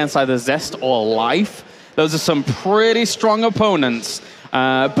play against either Zest or Life. Those are some pretty strong opponents.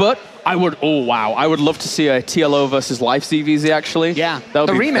 But I would, oh wow, I would love to see a TLO versus Life ZVZ actually. Yeah, that would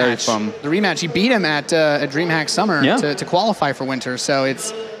the be rematch. very fun. The rematch. He beat him at DreamHack Summer to qualify for Winter. So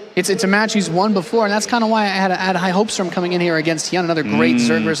it's a match he's won before, and that's kind of why I had high hopes from coming in here against HyuN, another great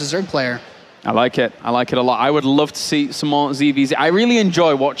Zerg versus Zerg player. I like it. I like it a lot. I would love to see some more ZVZ. I really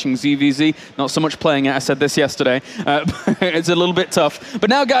enjoy watching ZVZ, not so much playing it. I said this yesterday. It's a little bit tough.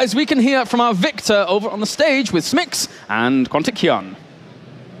 But now, guys, we can hear from our victor over on the stage with Smix and Quantic HyuN.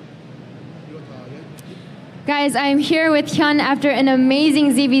 Guys, I'm here with HyuN after an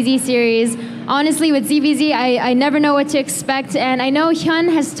amazing ZVZ series. Honestly, with ZVZ, I never know what to expect, and I know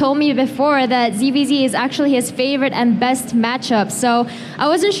HyuN has told me before that ZVZ is actually his favorite and best matchup, so I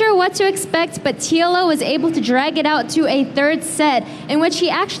wasn't sure what to expect, but TLO was able to drag it out to a third set, in which he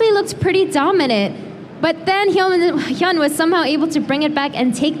actually looked pretty dominant. But then HyuN was somehow able to bring it back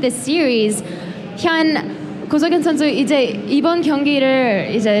and take this series. HyuN, 고석현 선수 이제 이번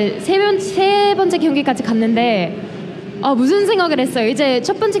경기를 이제 세 번째 경기까지 갔는데 무슨 생각을 했어요? 이제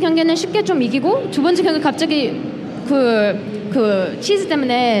첫 번째 경기는 쉽게 좀 이기고 두 번째 경기 갑자기 그 치즈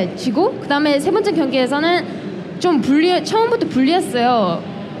때문에 지고 그 다음에 세 번째 경기에서는 좀 처음부터 불리했어요.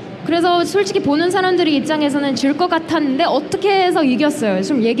 그래서 솔직히 보는 사람들이 입장에서는 질 것 같았는데 어떻게 해서 이겼어요?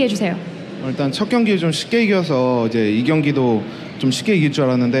 좀 얘기해 주세요. 일단 첫 경기 좀 쉽게 이겨서 이제 이 경기도 좀 쉽게 이길 줄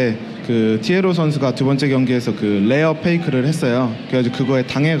알았는데 그 TLO 선수가 두 번째 경기에서 그 레어 페이크를 했어요. 그래가지고 그거에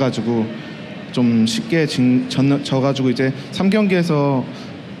당해가지고 좀 쉽게 져가지고 이제 3경기에서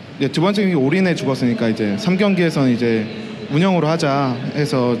두 번째 경기 올인해 죽었으니까 이제 3경기에서는 이제 운영으로 하자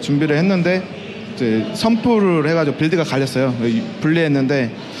해서 준비를 했는데 이제 선포를 해가지고 빌드가 갈렸어요.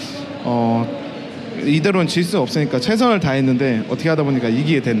 불리했는데 이대로는 질 수 없으니까 최선을 다했는데 어떻게 하다 보니까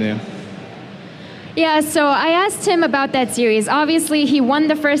이기게 됐네요. Yeah, so I asked him about that series. Obviously, he won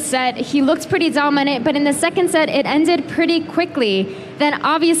the first set. He looked pretty dominant, but in the second set, it ended pretty quickly. Then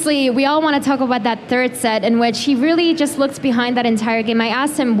obviously, we all want to talk about that third set in which he really just looked behind that entire game. I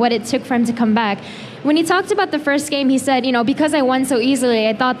asked him what it took for him to come back. When he talked about the first game, he said, you know, because I won so easily,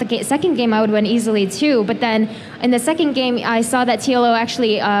 I thought the second game I would win easily too. But then in the second game, I saw that TLO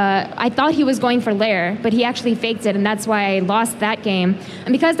actually, I thought he was going for Lair, but he actually faked it, and that's why I lost that game.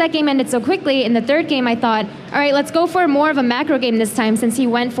 And because that game ended so quickly, in the third game, I thought, all right, let's go for more of a macro game this time, since he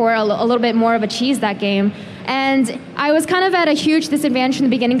went for a little bit more of a cheese that game. And I was kind of at a huge disadvantage in the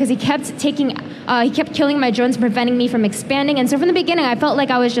beginning because he kept killing my drones, preventing me from expanding. And so from the beginning, I felt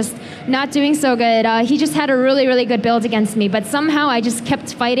like I was just not doing so good. He just had a really, really good build against me. But somehow I just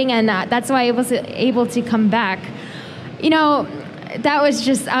kept fighting, and that's why I was able to come back. You know, that was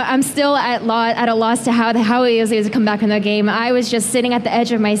just, I'm still at a loss to how he was able to come back in the game. I was just sitting at the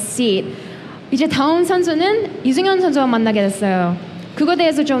edge of my seat. 이제 다음 선수는 이승현 선수와 만나게 됐어요. 그거에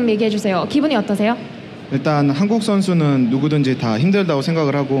대해서 좀 얘기해 주세요. 기분이 어떠세요? 일단 한국 선수는 누구든지 다 힘들다고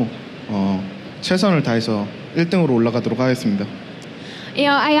생각을 하고 최선을 다해서 1등으로 올라가도록 하겠습니다. You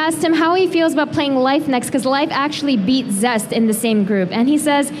know, I asked him how he feels about playing Life next because Life actually beat Zest in the same group. And he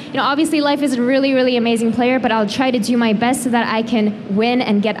says, you know, obviously Life is a really, really amazing player, but I'll try to do my best so that I can win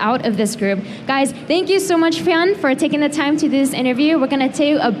and get out of this group. Guys, thank you so much, HyuN, for taking the time to do this interview. We're going to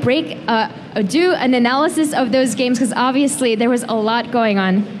take a break, do an analysis of those games because obviously there was a lot going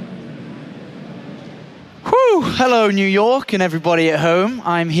on. Whew! Hello, New York and everybody at home.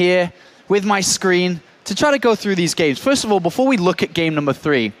 I'm here with my screen to try to go through these games. First of all, before we look at game number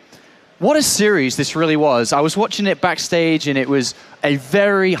 3, what a series this really was. I was watching it backstage and it was a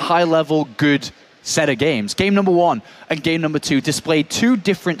very high-level, good set of games. Game number 1 and game number 2 displayed two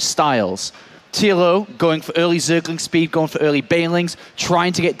different styles. TLO going for early Zergling speed, going for early Banelings,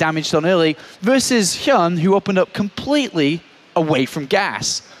 trying to get damaged on early, versus HyuN, who opened up completely away from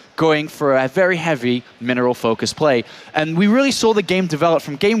gas, going for a very heavy mineral-focused play. And we really saw the game develop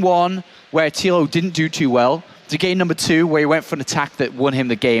from game 1, where TLO didn't do too well, to game number 2, where he went for an attack that won him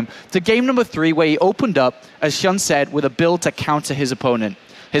the game, to game number 3, where he opened up, as HyuN said, with a build to counter his opponent.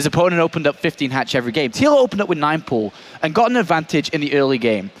 His opponent opened up 15 hatch every game. TLO opened up with 9 pool and got an advantage in the early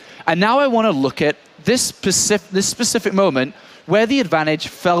game. And now I want to look at this specific moment where the advantage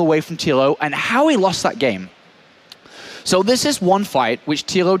fell away from TLO and how he lost that game. So this is one fight which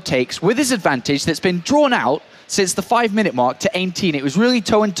TLO takes with his advantage that's been drawn out since the 5-minute mark to 18. It was really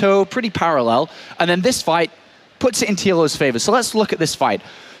toe-and-toe, pretty parallel. And then this fight puts it in TLO's favor. So let's look at this fight.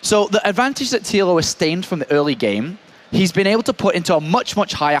 So the advantage that TLO has stained from the early game, he's been able to put into a much,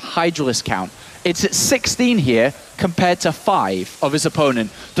 much higher Hydralisk count. It's at 16 here compared to 5 of his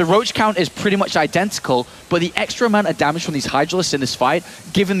opponent. The Roach count is pretty much identical, but the extra amount of damage from these Hydralisks in this fight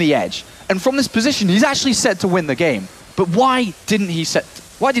give him the edge. And from this position, he's actually set to win the game. But why didn't he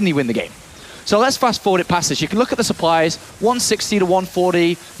win the game? So let's fast forward it past this. You can look at the supplies, 160 to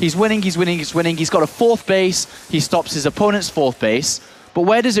 140. He's winning, he's winning, he's winning. He's got a 4th base. He stops his opponent's 4th base. But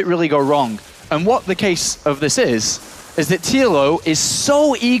where does it really go wrong? And what the case of this is that TLO is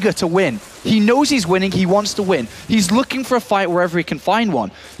so eager to win. He knows he's winning, he wants to win. He's looking for a fight wherever he can find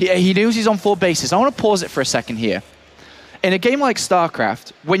one. He knows he's on 4 bases. I want to pause it for a second here. In a game like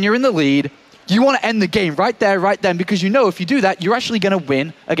StarCraft, when you're in the lead, you want to end the game right there, right then, because you know if you do that, you're actually going to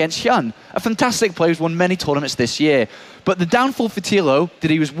win against HyuN, a fantastic player who's won many tournaments this year. But the downfall for TLO, that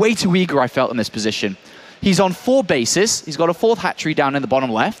he was way too eager, I felt, in this position. He's on 4 bases. He's got a 4th hatchery down in the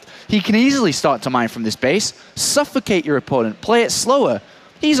bottom left. He can easily start to mine from this base, suffocate your opponent, play it slower.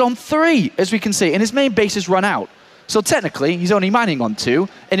 He's on 3, as we can see, and his main base is run out. So technically, he's only mining on 2,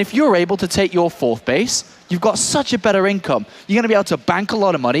 and if you're able to take your 4th base, you've got such a better income. You're going to be able to bank a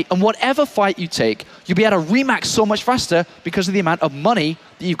lot of money, and whatever fight you take, you'll be able to remax so much faster because of the amount of money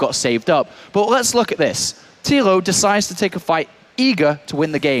that you've got saved up. But let's look at this. TLO decides to take a fight eager to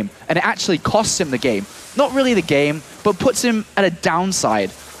win the game, and it actually costs him the game. Not really the game, but puts him at a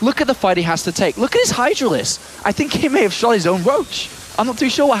downside. Look at the fight he has to take. Look at his Hydralisk. I think he may have shot his own roach. I'm not too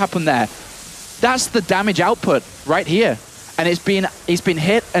sure what happened there. That's the damage output right here. And he's been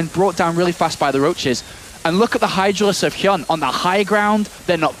hit and brought down really fast by the roaches. And look at the Hydralisk of HyuN. On the high ground,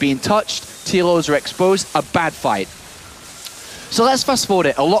 they're not being touched. TLOs are exposed. A bad fight. So let's fast forward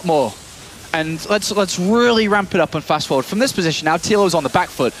it a lot more. And let's really ramp it up and fast forward. From this position now, TLO's on the back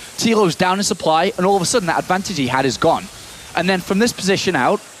foot. TLO's down in supply, and all of a sudden that advantage he had is gone. And then from this position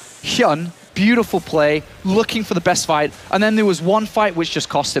out, HyuN, beautiful play, looking for the best fight. And then there was one fight which just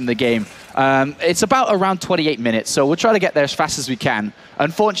cost him the game. It's about around 28 minutes, so we'll try to get there as fast as we can.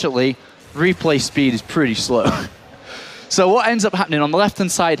 Unfortunately, replay speed is pretty slow. So what ends up happening on the left-hand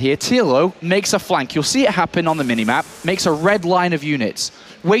side here, TLO makes a flank. You'll see it happen on the minimap, makes a red line of units,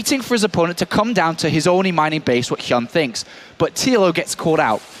 waiting for his opponent to come down to his only mining base, what HyuN thinks. But TLO gets caught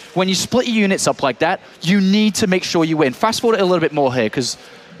out. When you split your units up like that, you need to make sure you win. Fast forward it a little bit more here, because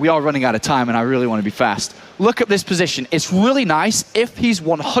we are running out of time and I really want to be fast. Look at this position. It's really nice if he's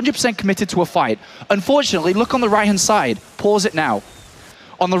 100% committed to a fight. Unfortunately, look on the right-hand side. Pause it now.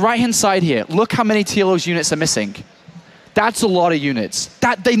 On the right-hand side here, look how many TLO's units are missing. That's a lot of units.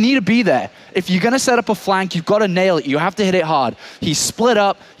 They need to be there. If you're going to set up a flank, you've got to nail it. You have to hit it hard. He's split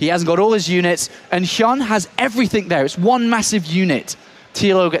up. He hasn't got all his units. And HyuN has everything there. It's one massive unit.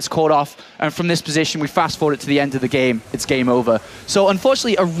 TLO gets caught off. And from this position, we fast forward it to the end of the game. It's game over. So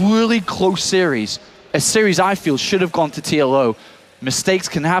unfortunately, a really close series. A series I feel should have gone to TLO. Mistakes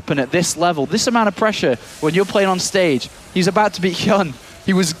can happen at this level. This amount of pressure when you're playing on stage. He's about to beat HyuN.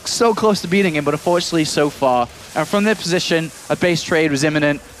 He was so close to beating him, but unfortunately so far. And from their position, a base trade was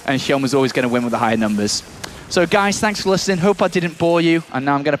imminent, and HyuN was always going to win with the higher numbers. So guys, thanks for listening. Hope I didn't bore you. And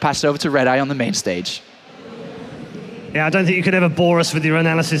now I'm going to pass it over to Red Eye on the main stage. Yeah, I don't think you could ever bore us with your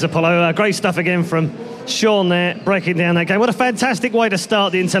analysis, Apollo. Great stuff again from Sean there, breaking down that game. What a fantastic way to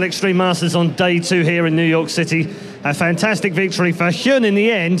start the Intel Extreme Masters on day 2 here in New York City. A fantastic victory for HyuN in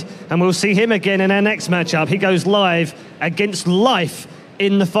the end, and we'll see him again in our next matchup. He goes live against Life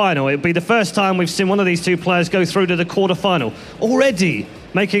in the final. It'll be the first time we've seen one of these two players go through to the quarterfinal. Already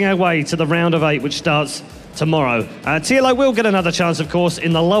making our way to the round of 8, which starts tomorrow. TLO will get another chance, of course,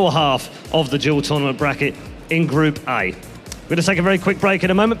 in the lower half of the dual tournament bracket in Group A. We're going to take a very quick break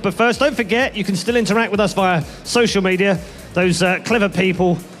in a moment, but first, don't forget, you can still interact with us via social media. Those clever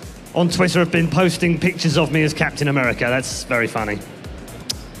people on Twitter have been posting pictures of me as Captain America. That's very funny.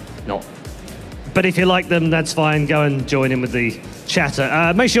 Not. But if you like them, that's fine. Go and join in with the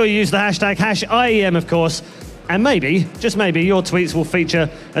chatter. Make sure you use the hashtag #IEM, of course, and maybe, just maybe, your tweets will feature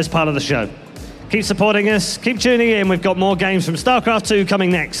as part of the show. Keep supporting us, keep tuning in. We've got more games from StarCraft 2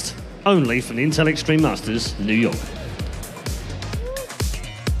 coming next, only from the Intel Extreme Masters, New York.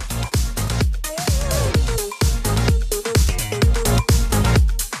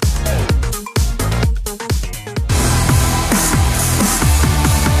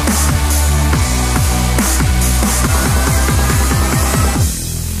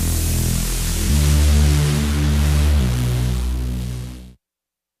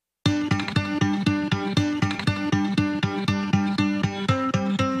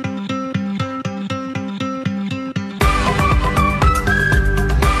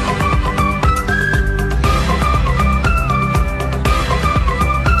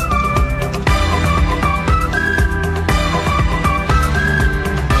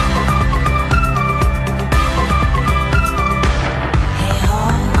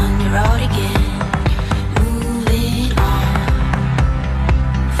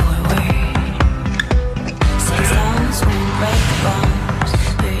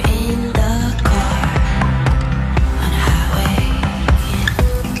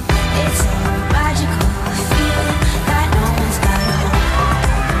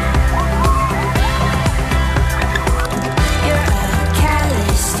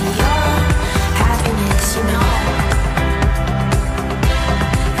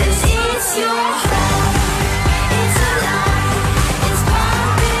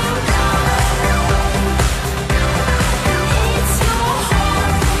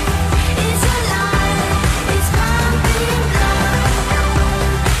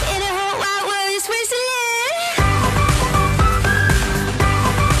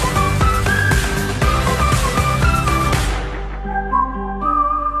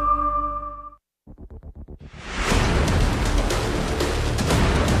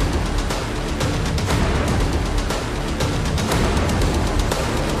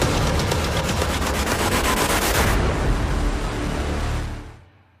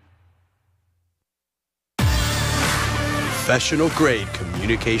 professional-grade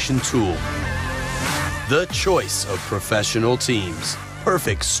communication tool. The choice of professional teams.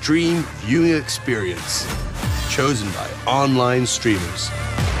 Perfect stream viewing experience. Chosen by online streamers.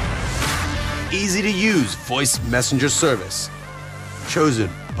 Easy-to-use voice messenger service. Chosen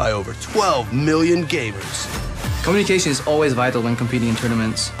by over 12 million gamers. Communication is always vital when competing in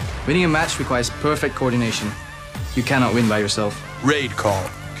tournaments. Winning a match requires perfect coordination. You cannot win by yourself. Raid Call.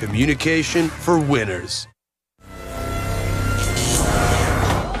 Communication for winners.